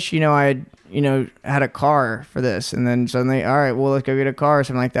kind of wish, you know, I had, you know, had a car for this. And then suddenly, all right, well, let's go get a car or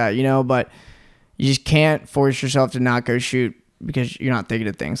something like that, you know. But you just can't force yourself to not go shoot because you're not thinking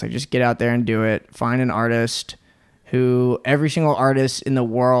of things. Like, just get out there and do it. Find an artist every single artist in the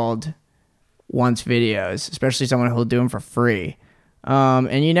world wants videos, especially someone who'll do them for free.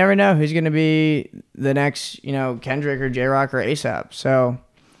 And you never know who's going to be the next, you know, Kendrick or J-Rock or A$AP. So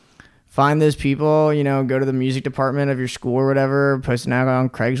find those people, you know, go to the music department of your school or whatever, post an ad on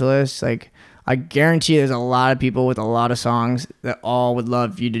Craigslist. Like, I guarantee there's a lot of people with a lot of songs that all would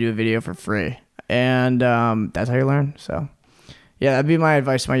love you to do a video for free. And that's how you learn. So yeah, that'd be my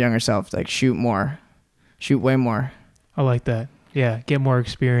advice to my younger self. Like, shoot more. Shoot way more. I like that. Yeah, get more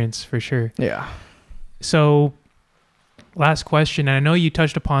experience for sure. Yeah. So, last question, and I know you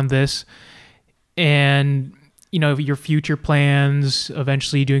touched upon this, and, you know, your future plans,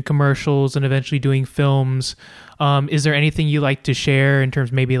 eventually doing commercials and eventually doing films. Is there anything you like to share in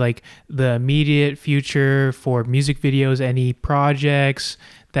terms of maybe like the immediate future for music videos, any projects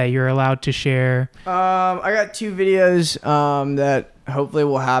that you're allowed to share? I got 2 videos that hopefully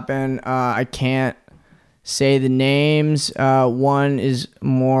will happen. I can't say the names. One is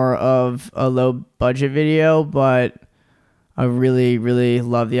more of a low budget video, but I really, really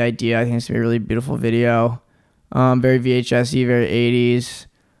love the idea. I think it's gonna be a really beautiful video. Very VHS-y, very 80s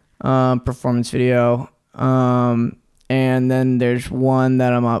performance video. And then there's one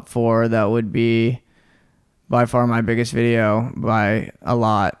that I'm up for that would be by far my biggest video by a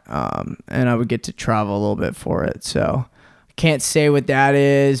lot. And I would get to travel a little bit for it. So I can't say what that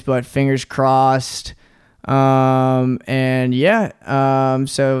is, but fingers crossed. And yeah,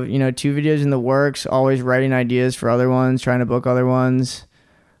 so, you know, 2 videos in the works, always writing ideas for other ones, trying to book other ones.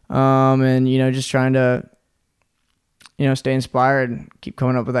 And, you know, just trying to, you know, stay inspired, keep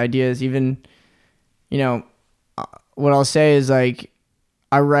coming up with ideas. Even, you know, what I'll say is, like,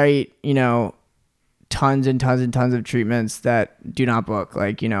 I write, you know, tons and tons and tons of treatments that do not book,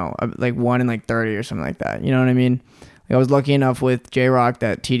 like, you know, like 1 in like 30 or something like that. You know what I mean? Like, I was lucky enough with J-Rock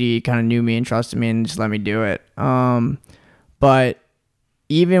that TD kind of knew me and trusted me and just let me do it. But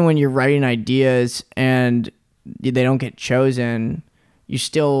even when you're writing ideas and they don't get chosen, you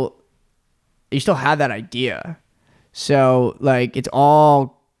still have that idea. So, like, it's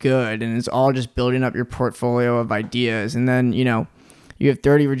all good, and it's all just building up your portfolio of ideas. And then, you know, you have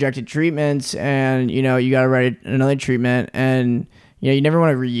 30 rejected treatments, and, you know, you got to write another treatment, and, you know, you never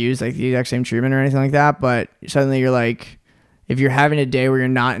want to reuse like the exact same treatment or anything like that. But suddenly you're like, if you're having a day where you're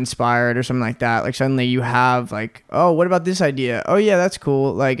not inspired or something like that, like, suddenly you have like, oh, what about this idea? Oh yeah, that's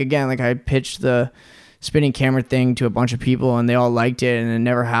cool. Like, again, like, I pitched the spinning camera thing to a bunch of people, and they all liked it, and it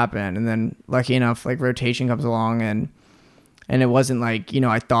never happened. And then, lucky enough, like, rotation comes along, and it wasn't like, you know,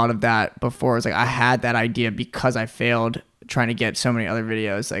 I thought of that before. It's like I had that idea because I failed trying to get so many other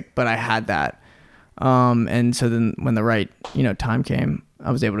videos, like, but I had that. And so then when the right, time came,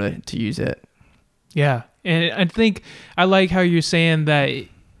 I was able to use it. Yeah. And I think I like how you're saying that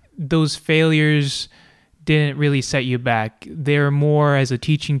those failures didn't really set you back. They're more as a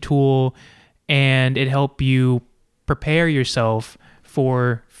teaching tool, and it helped you prepare yourself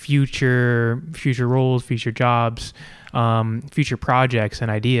for future roles, future jobs, future projects and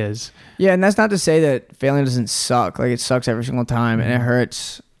ideas. Yeah, and that's not to say that failing doesn't suck. Like, it sucks every single time, and it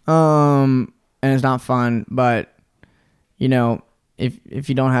hurts, and it's not fun. But if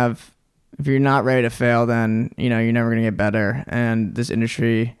you're not ready to fail, then you're never gonna get better. And this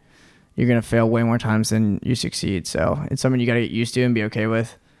industry, you're gonna fail way more times than you succeed. So it's something you gotta get used to and be okay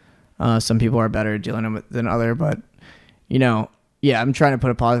with. Some people are better at dealing with than other, but I'm trying to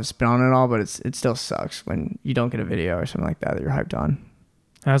put a positive spin on it all, but it still sucks when you don't get a video or something like that you're hyped on.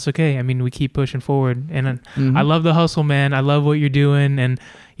 That's okay. I mean, we keep pushing forward, and I love the hustle, man. I love what you're doing. And,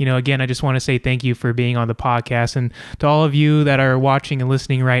 again, I just want to say thank you for being on the podcast. And to all of you that are watching and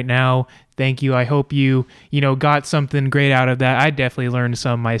listening right now, thank you. I hope you, got something great out of that. I definitely learned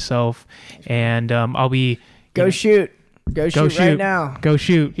some myself, and I'll be... Go shoot right now. Go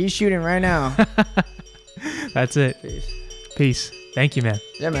shoot. He's shooting right now. That's it. Peace. Thank you, man.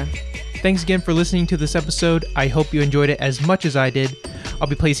 Yeah, man. Thanks again for listening to this episode. I hope you enjoyed it as much as I did. I'll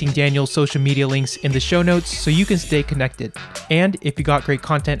be placing Daniel's social media links in the show notes so you can stay connected. And if you got great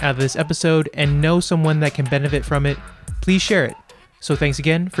content out of this episode and know someone that can benefit from it, please share it. So thanks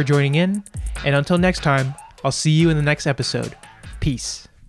again for joining in. And until next time, I'll see you in the next episode. Peace.